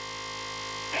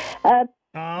 There's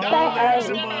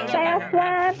a South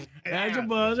line. That's a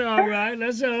buzzer. All right,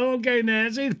 let's go. Okay,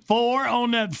 Nancy. 4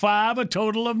 on that 5, a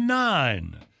total of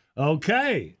 9.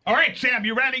 Okay. All right, Sam,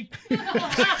 you ready?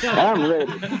 I'm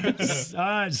ready. All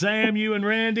right, Sam, you and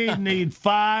Randy need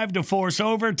 5 to force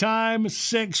overtime.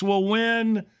 6 will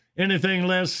win. Anything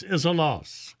less is a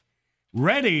loss.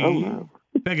 Ready? Oh, no.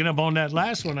 Picking up on that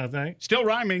last one, I think. Still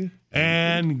rhyming.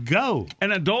 And go.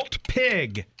 An adult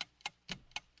pig.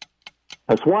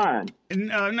 A swine.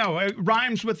 No, it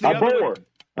rhymes with the A other boar. one.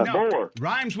 A No, boar.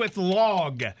 rhymes with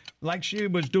log, like she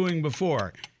was doing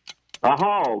before. A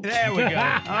hog. There we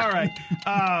go. All right.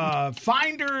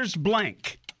 Finder's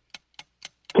blank.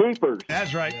 Keepers.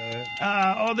 That's right.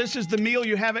 This is the meal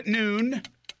you have at noon.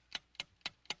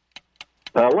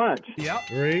 Lunch. Yep.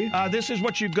 3. This is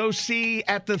what you go see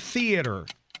at the theater.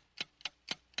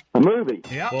 A movie.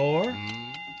 Yep. 4.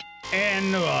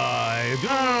 And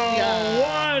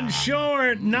one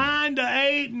short,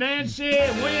 9-8. Nancy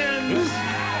wins.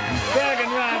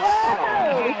 Bragging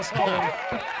rights.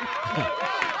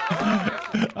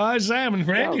 All right, Sam and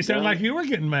Fred, you sound like you were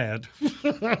getting mad.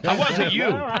 I wasn't you.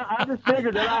 Well, I just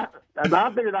figured that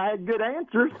I had good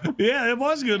answers. Yeah, it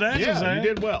was good answer, Yeah, Sam. you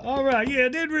did well. All right, yeah,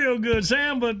 did real good,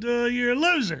 Sam, but you're a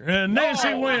loser. And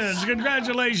Nancy wins.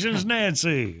 Congratulations,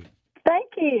 Nancy. Thank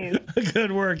you.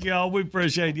 Good work, y'all. We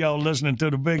appreciate y'all listening to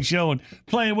the Big Show and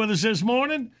playing with us this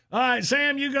morning. All right,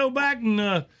 Sam, you go back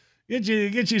and get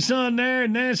your son there,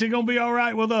 and Nancy gonna be all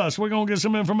right with us. We're gonna get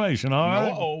some information. All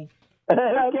right. Uh-oh.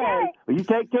 Okay. Well, you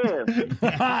take care.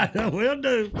 Will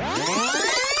do.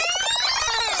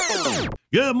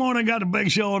 Good morning. Got the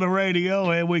Big Show on the radio,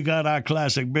 and we got our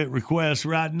classic bit request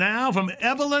right now from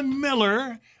Evelyn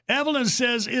Miller. Evelyn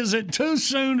says, is it too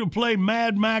soon to play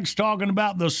Mad Max talking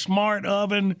about the smart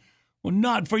oven? Well,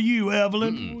 not for you,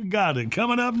 Evelyn. We got it.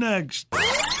 Coming up next.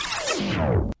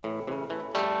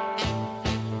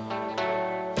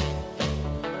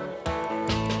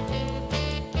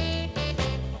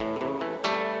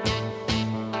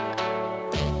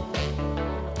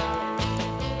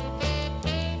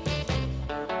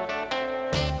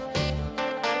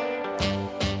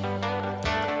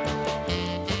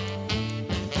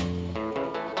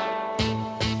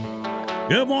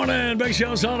 Good morning, Big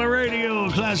Show's on the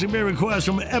radio. Classic beer request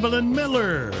from Evelyn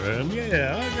Miller. And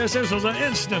yeah, I guess this was an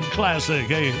instant classic.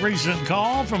 A recent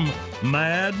call from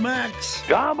Mad Max.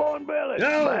 John Boy and Billy,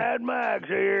 Yo. Mad Max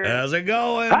here. How's it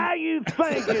going? How you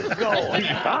think it's going?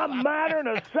 I'm madder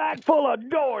than a sack full of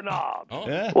doorknobs. Oh.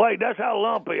 Yeah. Wait, that's how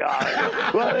lumpy I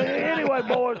am. Well, anyway,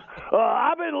 boys,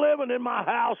 I've been living in my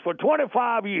house for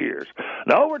 25 years.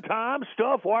 And over time,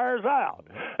 stuff wears out.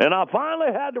 And I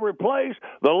finally had to replace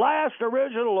the last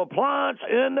original appliance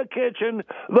in the kitchen,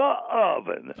 the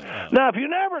oven. Now, if you've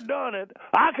never done it,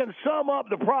 I can sum up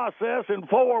the process in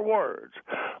 4 words.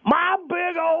 My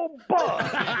big old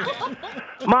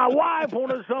butt. My wife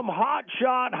wanted some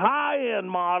hotshot, high-end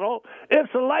model.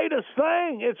 It's the latest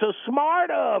thing. It's a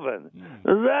smart oven.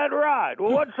 Is that right?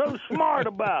 Well, what's so smart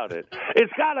about it?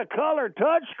 It's got a color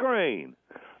touchscreen.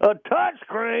 A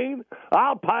touchscreen?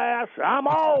 I'll pass. I'm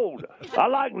old. I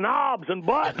like knobs and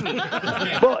buttons.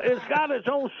 But it's got its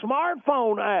own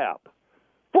smartphone app.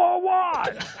 For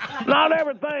what? Not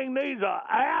everything needs an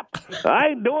app.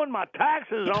 I ain't doing my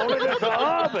taxes on it. It's an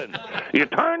oven. You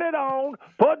turn it on,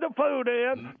 put the food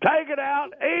in, take it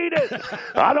out, eat it.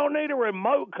 I don't need a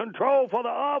remote control for the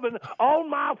oven on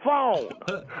my phone.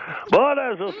 But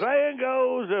as the saying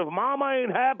goes, if mama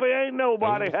ain't happy, ain't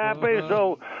nobody happy.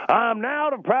 So I'm now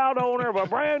the proud owner of a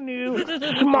brand new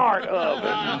smart oven.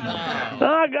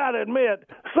 Now, I got to admit,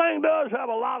 this thing does have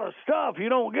a lot of stuff you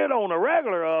don't get on a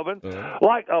regular oven,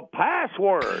 like a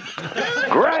password.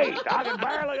 Great. I can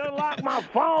barely unlock my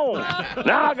phone.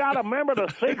 Now I got to remember the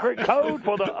secret code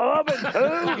for the oven,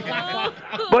 too.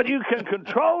 But you can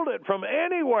control it from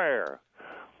anywhere.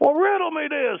 Well, riddle me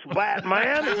this,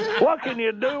 Batman. What can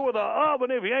you do with an oven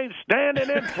if you ain't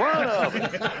standing in front of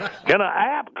it? Can an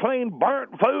app clean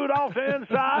burnt food off the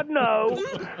inside? No.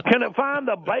 Can it find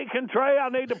the bacon tray I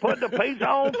need to put the pizza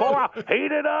on before I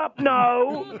heat it up?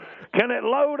 No. Can it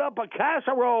load up a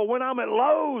casserole when I'm at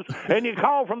Lowe's and you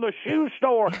call from the shoe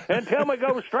store and tell me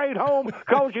go straight home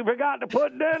because you forgot to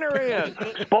put dinner in?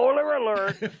 Spoiler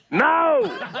alert, no.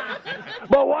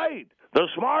 But wait. The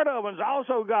smart oven's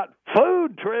also got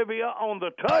food trivia on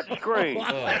the touch screen.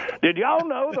 Did y'all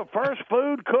know the first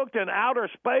food cooked in outer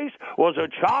space was a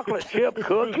chocolate chip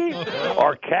cookie?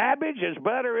 Or cabbage is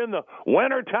better in the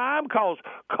wintertime because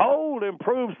cold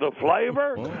improves the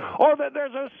flavor? Or that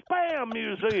there's a Spam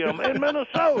museum in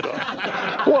Minnesota?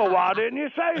 Well, why didn't you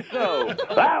say so?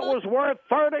 That was worth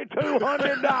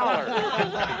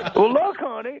 $3,200. Well, look,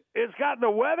 honey, it's got the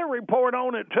weather report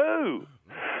on it, too.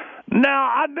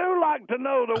 Now, I do like to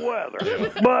know the weather,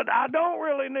 but I don't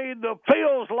really need the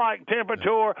feels-like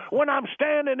temperature when I'm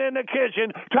standing in the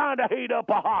kitchen trying to heat up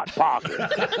a Hot Pocket.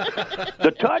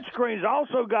 The touchscreen's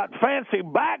also got fancy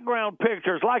background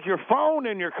pictures like your phone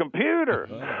and your computer.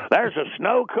 There's a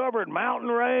snow-covered mountain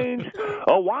range,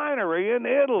 a winery in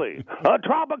Italy, a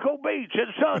tropical beach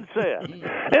at sunset.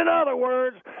 In other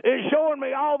words, it's showing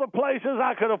me all the places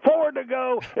I could afford to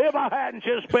go if I hadn't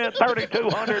just spent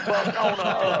 $3,200 on an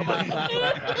oven.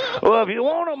 Well, if you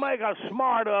want to make a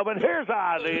smart oven, here's the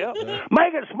idea.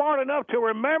 Make it smart enough to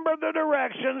remember the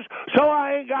directions so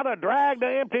I ain't got to drag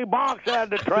the empty box out of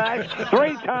the trash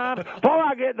 3 times before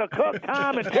I get the cook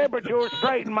time and temperature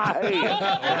straight in my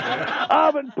head.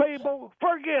 Oven people,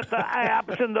 forget the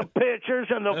apps and the pictures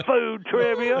and the food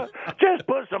trivia. Just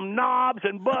put some knobs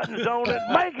and buttons on it,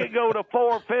 make it go to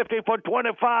 450 for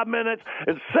 25 minutes,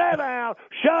 and sit down,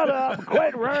 shut up, and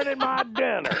quit ruining my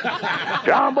dinner.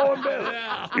 John Boy and Billy,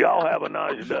 y'all have a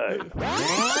nice day.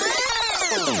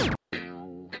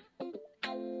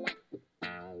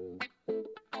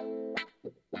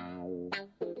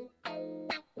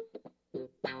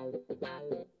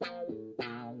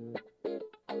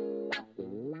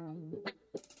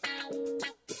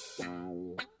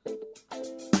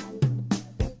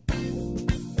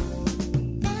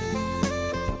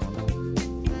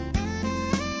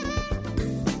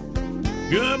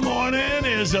 Good morning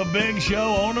is a big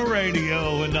show on the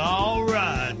radio, and all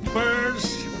right,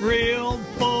 first real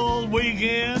full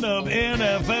weekend of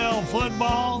NFL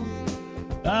football.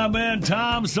 I'm in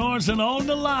Tom Sorensen on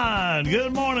the line.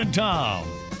 Good morning, Tom.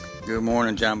 Good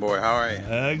morning, John Boy. How are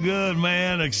you? Good,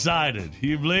 man. Excited.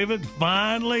 You believe it?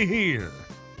 Finally here.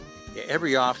 Yeah,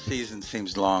 every off season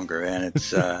seems longer, and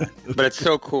it's but it's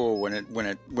so cool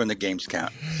when the games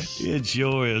count. It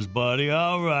sure is, buddy.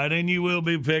 All right, and you will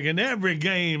be picking every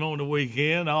game on the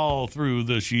weekend all through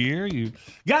this year. You've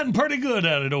gotten pretty good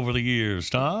at it over the years,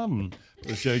 Tom.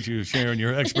 Appreciate you sharing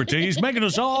your expertise, making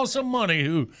us all some money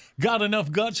who got enough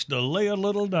guts to lay a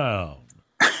little down.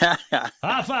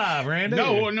 High five, Randy.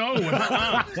 No.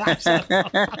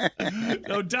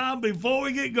 So, Tom, before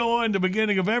we get going, the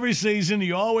beginning of every season,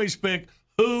 you always pick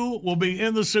who will be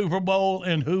in the Super Bowl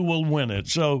and who will win it.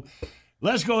 So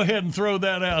let's go ahead and throw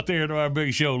that out there to our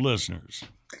Big Show listeners.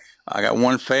 I got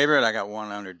one favorite. I got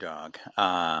one underdog.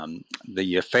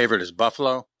 The favorite is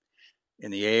Buffalo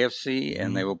in the AFC,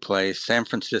 and they will play San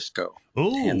Francisco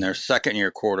and their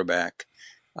second-year quarterback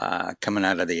coming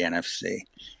out of the NFC.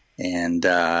 And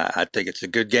I think it's a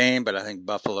good game, but I think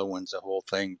Buffalo wins the whole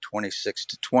thing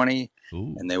 26-20.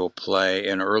 And they will play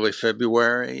in early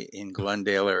February in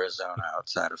Glendale, Arizona,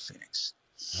 outside of Phoenix.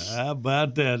 How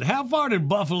about that? How far did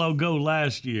Buffalo go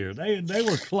last year? They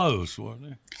were close, weren't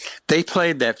they? They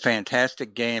played that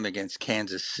fantastic game against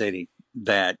Kansas City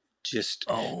that just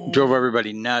drove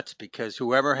everybody nuts because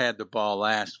whoever had the ball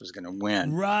last was going to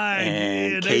win. Right.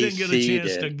 And yeah, they didn't get a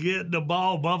chance did. to get the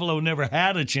ball. Buffalo never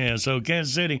had a chance. So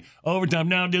Kansas City, overtime.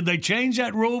 Now, did they change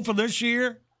that rule for this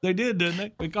year? They did, didn't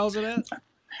they, because of that?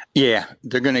 Yeah,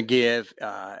 they're going to give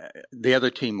the other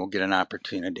team will get an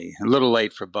opportunity. A little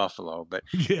late for Buffalo, but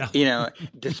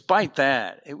despite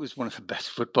that, it was one of the best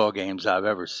football games I've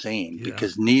ever seen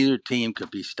because neither team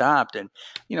could be stopped. And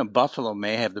Buffalo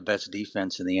may have the best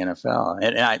defense in the NFL,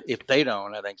 and if they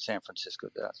don't, I think San Francisco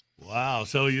does. Wow!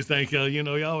 So you think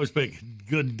you always pick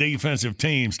good defensive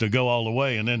teams to go all the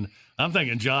way, and then I'm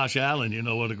thinking Josh Allen.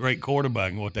 What a great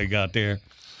quarterback and what they got there.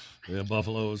 Yeah,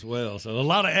 Buffalo as well. So a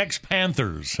lot of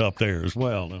ex-Panthers up there as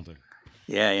well, don't they?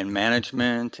 Yeah, in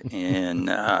management, in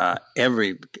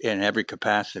every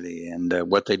capacity, and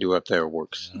what they do up there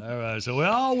works. All right, so we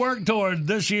all work toward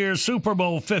this year's Super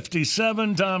Bowl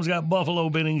 57. Tom's got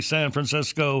Buffalo beating San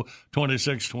Francisco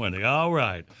 26-20. All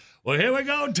right. Well, here we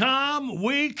go, Tom.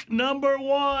 Week number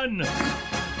 1.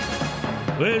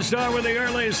 We'll start with the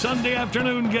early Sunday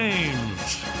afternoon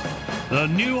games. The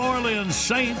New Orleans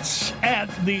Saints at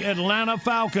the Atlanta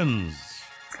Falcons.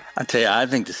 I tell you, I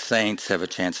think the Saints have a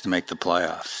chance to make the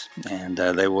playoffs, and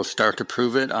they will start to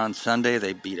prove it on Sunday.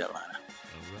 They beat Atlanta.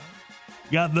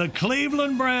 Got the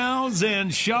Cleveland Browns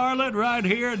in Charlotte right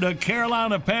here. The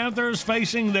Carolina Panthers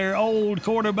facing their old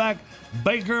quarterback,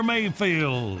 Baker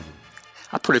Mayfield.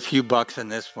 I put a few bucks in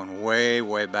this one way,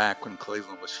 way back when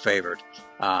Cleveland was favored,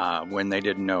 when they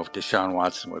didn't know if Deshaun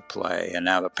Watson would play. And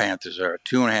now the Panthers are a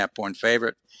 2.5-point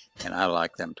favorite, and I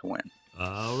like them to win.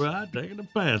 All right, taking the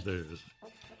Panthers.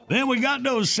 Then we got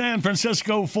those San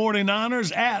Francisco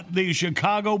 49ers at the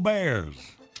Chicago Bears.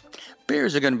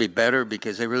 Bears are going to be better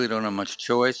because they really don't have much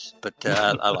choice, but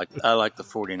I like the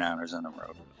 49ers on the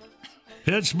road.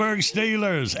 Pittsburgh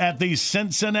Steelers at the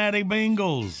Cincinnati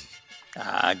Bengals.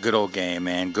 Good old game,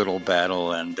 man. Good old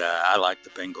battle, and I like the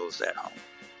Bengals at home.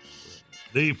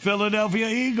 The Philadelphia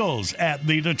Eagles at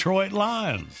the Detroit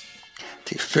Lions.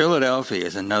 Philadelphia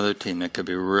is another team that could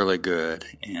be really good,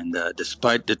 and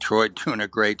despite Detroit doing a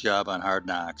great job on Hard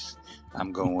Knocks,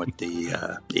 I'm going with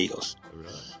the Eagles.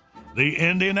 The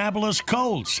Indianapolis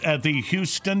Colts at the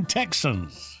Houston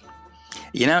Texans.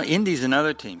 You know, Indy's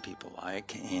another team people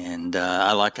like, and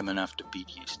I like them enough to beat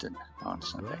Houston on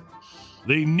Sunday.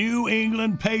 The New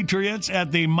England Patriots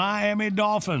at the Miami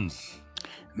Dolphins.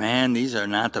 Man, these are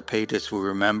not the Patriots we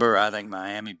remember. I think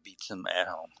Miami beats them at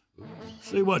home.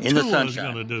 See what Tua's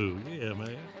going to do. Yeah,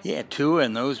 man. Yeah, Tua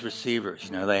and those receivers.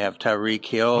 You know, they have Tyreek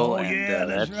Hill.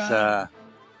 That's right.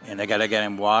 And they got a guy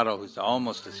named Waddle who's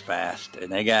almost as fast.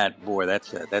 And they got,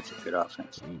 that's a good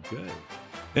offense. Okay.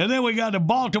 And then we got the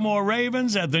Baltimore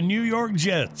Ravens at the New York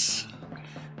Jets.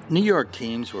 New York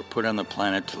teams were put on the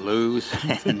planet to lose,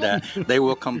 and they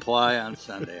will comply on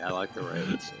Sunday. I like the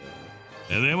Ravens.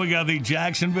 And then we got the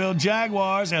Jacksonville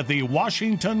Jaguars at the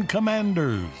Washington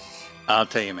Commanders. I'll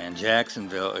tell you, man,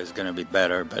 Jacksonville is going to be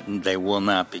better, but they will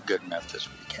not be good enough this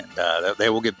weekend. They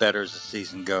will get better as the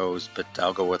season goes, but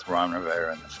I'll go with Ron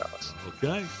Rivera and the fellas.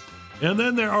 Okay. And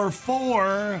then there are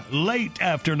 4 late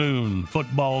afternoon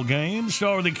football games.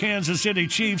 So are the Kansas City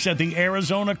Chiefs at the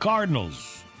Arizona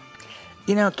Cardinals.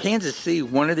 You know, Kansas City,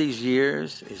 one of these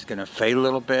years, is going to fade a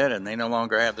little bit, and they no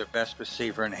longer have their best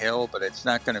receiver in Hill, but it's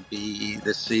not going to be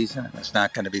this season, and it's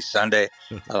not going to be Sunday.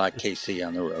 I like KC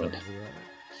on the road.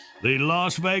 The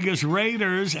Las Vegas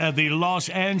Raiders at the Los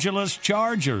Angeles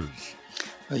Chargers.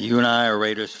 Well, you and I are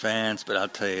Raiders fans, but I'll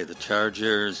tell you, the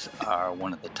Chargers are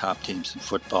one of the top teams in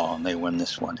football, and they win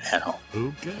this one at home.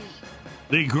 Okay.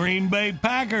 The Green Bay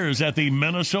Packers at the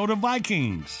Minnesota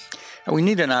Vikings. We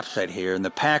need an upset here, and the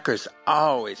Packers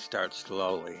always start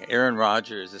slowly. Aaron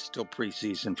Rodgers is still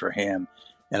preseason for him,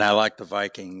 and I like the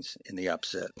Vikings in the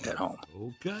upset at home.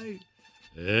 Okay.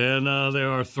 And there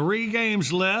are 3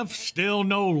 games left. Still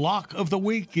no lock of the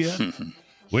week yet.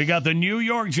 We got the New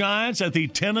York Giants at the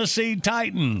Tennessee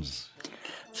Titans.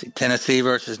 See, Tennessee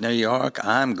versus New York.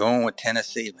 I'm going with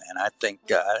Tennessee, man. I think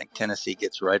Tennessee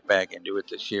gets right back into it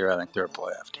this year. I think they're a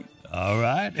playoff team. All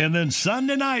right. And then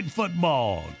Sunday night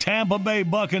football, Tampa Bay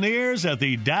Buccaneers at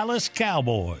the Dallas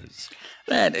Cowboys.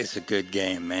 That is a good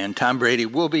game, man. Tom Brady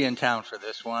will be in town for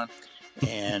this one,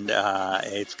 and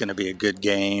it's going to be a good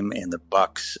game, and the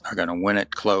Bucs are going to win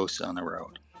it close on the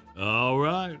road. All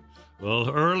right.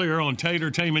 Well, earlier on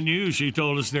Tatertainment News, she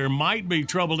told us there might be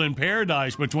trouble in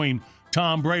paradise between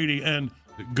Tom Brady and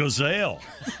Gazelle.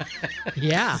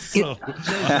 Yeah. So,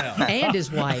 and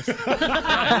his wife. They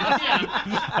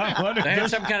had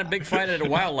some kind of big fight at a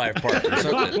wildlife park or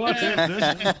something.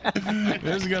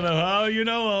 This is going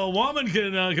to, a woman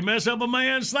can mess up a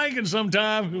man's thinking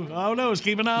sometime. I don't know. It's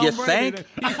keep an eye on Brady.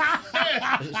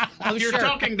 You're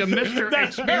talking to Mr.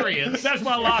 Experience. That's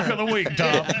my lock of the week,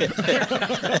 Tom.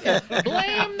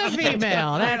 Blame the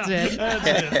female. That's it.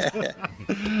 That's it.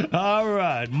 All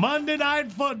right. Monday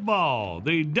Night Football.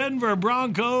 The Denver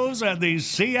Broncos at the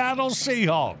Seattle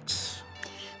Seahawks.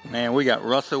 Man, we got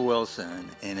Russell Wilson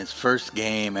in his first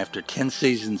game after 10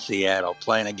 seasons in Seattle,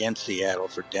 playing against Seattle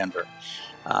for Denver.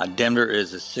 Denver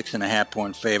is a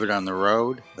 6.5-point favorite on the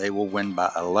road. They will win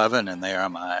by 11, and they are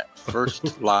my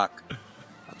first lock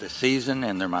of the season,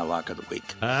 and they're my lock of the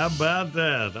week. How about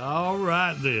that? All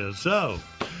right, then. So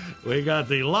we got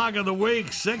the lock of the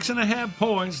week, 6.5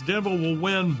 points. Denver will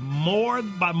win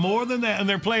by more than that, and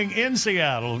they're playing in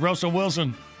Seattle. Russell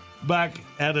Wilson back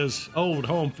at his old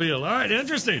home field. All right,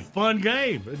 interesting. Fun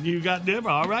game. You got Denver.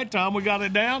 All right, Tom, we got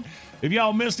it down. If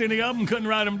y'all missed any of them, couldn't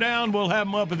write them down, we'll have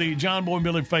them up at the John Boy and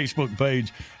Billy Facebook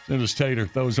page. Then as Tater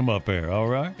throws them up there, all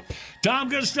right? Tom,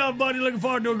 good stuff, buddy. Looking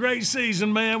forward to a great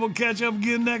season, man. We'll catch up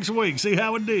again next week. See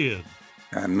how it did.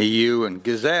 Me, you, and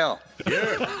Gazelle.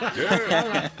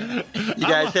 Yeah. You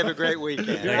guys have a great weekend.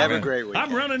 Have a great weekend.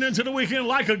 I'm running into the weekend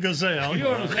like a gazelle.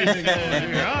 You're the same thing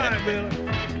here. All right, Billy.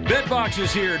 BitBox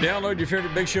is here. Download your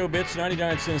favorite Big Show bits,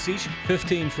 99 cents each,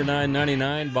 15 for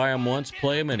 $9.99. Buy them once,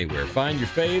 play them anywhere. Find your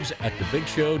faves at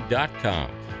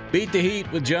thebigshow.com. Beat the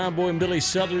heat with John Boy and Billy's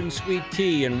Southern Sweet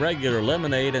Tea and regular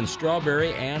lemonade and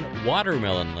strawberry and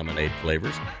watermelon lemonade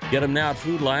flavors. Get them now at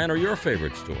Food Lion or your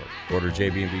favorite store. Order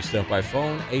JB&B Stuff by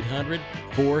phone,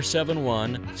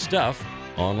 800-471-STUFF.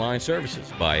 Online services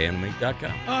by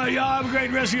animate.com. Y'all have a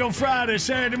great rest of your Friday.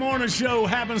 Saturday morning show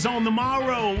happens on the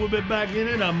morrow. We'll be back in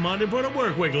it on Monday for the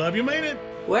work week. Love you, mean it.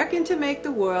 Working to make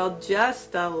the world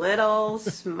just a little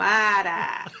smarter.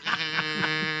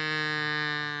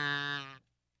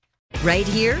 Right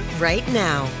here, right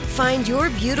now. Find your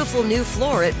beautiful new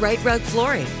floor at Right Rug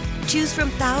Flooring. Choose from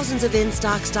thousands of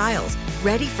in-stock styles,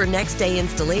 ready for next day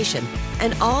installation,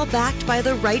 and all backed by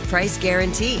the right price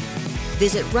guarantee.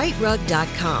 Visit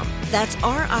rightrug.com. That's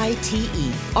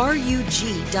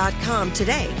RITERUG.com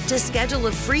today to schedule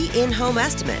a free in-home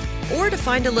estimate or to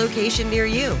find a location near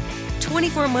you.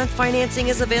 24-month financing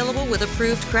is available with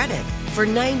approved credit. For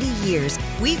 90 years,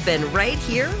 we've been right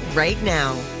here, right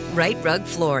now. Right Rug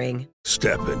Flooring.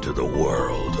 Step into the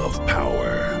world of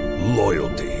power,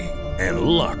 loyalty, and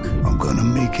luck. I'm gonna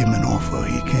make him an offer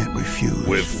he can't refuse.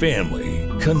 With family,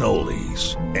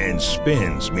 cannolis, and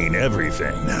spins mean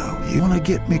everything. Now, you wanna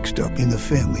get mixed up in the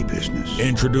family business.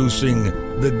 Introducing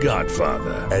The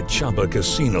Godfather at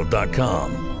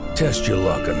ChumbaCasino.com. Test your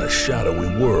luck in the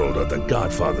shadowy world of The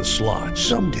Godfather slot.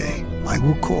 Someday, I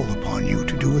will call upon you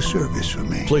to do a service for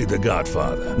me. Play The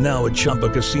Godfather, now at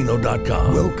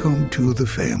ChumbaCasino.com. Welcome to the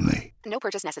family. No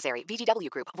purchase necessary. VGW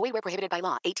Group. Void where prohibited by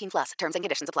law. 18+. Terms and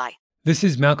conditions apply. This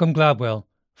is Malcolm Gladwell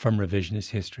from Revisionist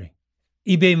History.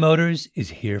 eBay Motors is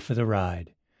here for the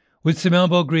ride. With some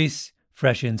elbow grease,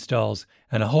 fresh installs,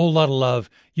 and a whole lot of love,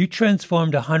 you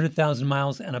transformed 100,000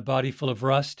 miles and a body full of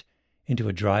rust into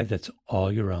a drive that's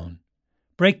all your own.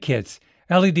 Brake kits,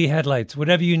 LED headlights,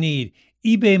 whatever you need,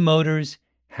 eBay Motors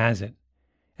has it.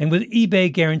 And with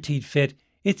eBay Guaranteed Fit,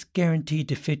 it's guaranteed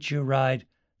to fit your ride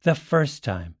the first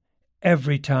time,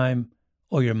 every time,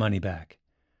 or your money back.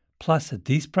 Plus, at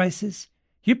these prices,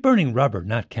 you're burning rubber,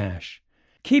 not cash.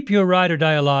 Keep your ride or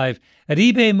die alive at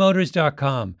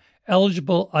ebaymotors.com.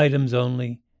 Eligible items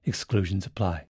only. Exclusions apply.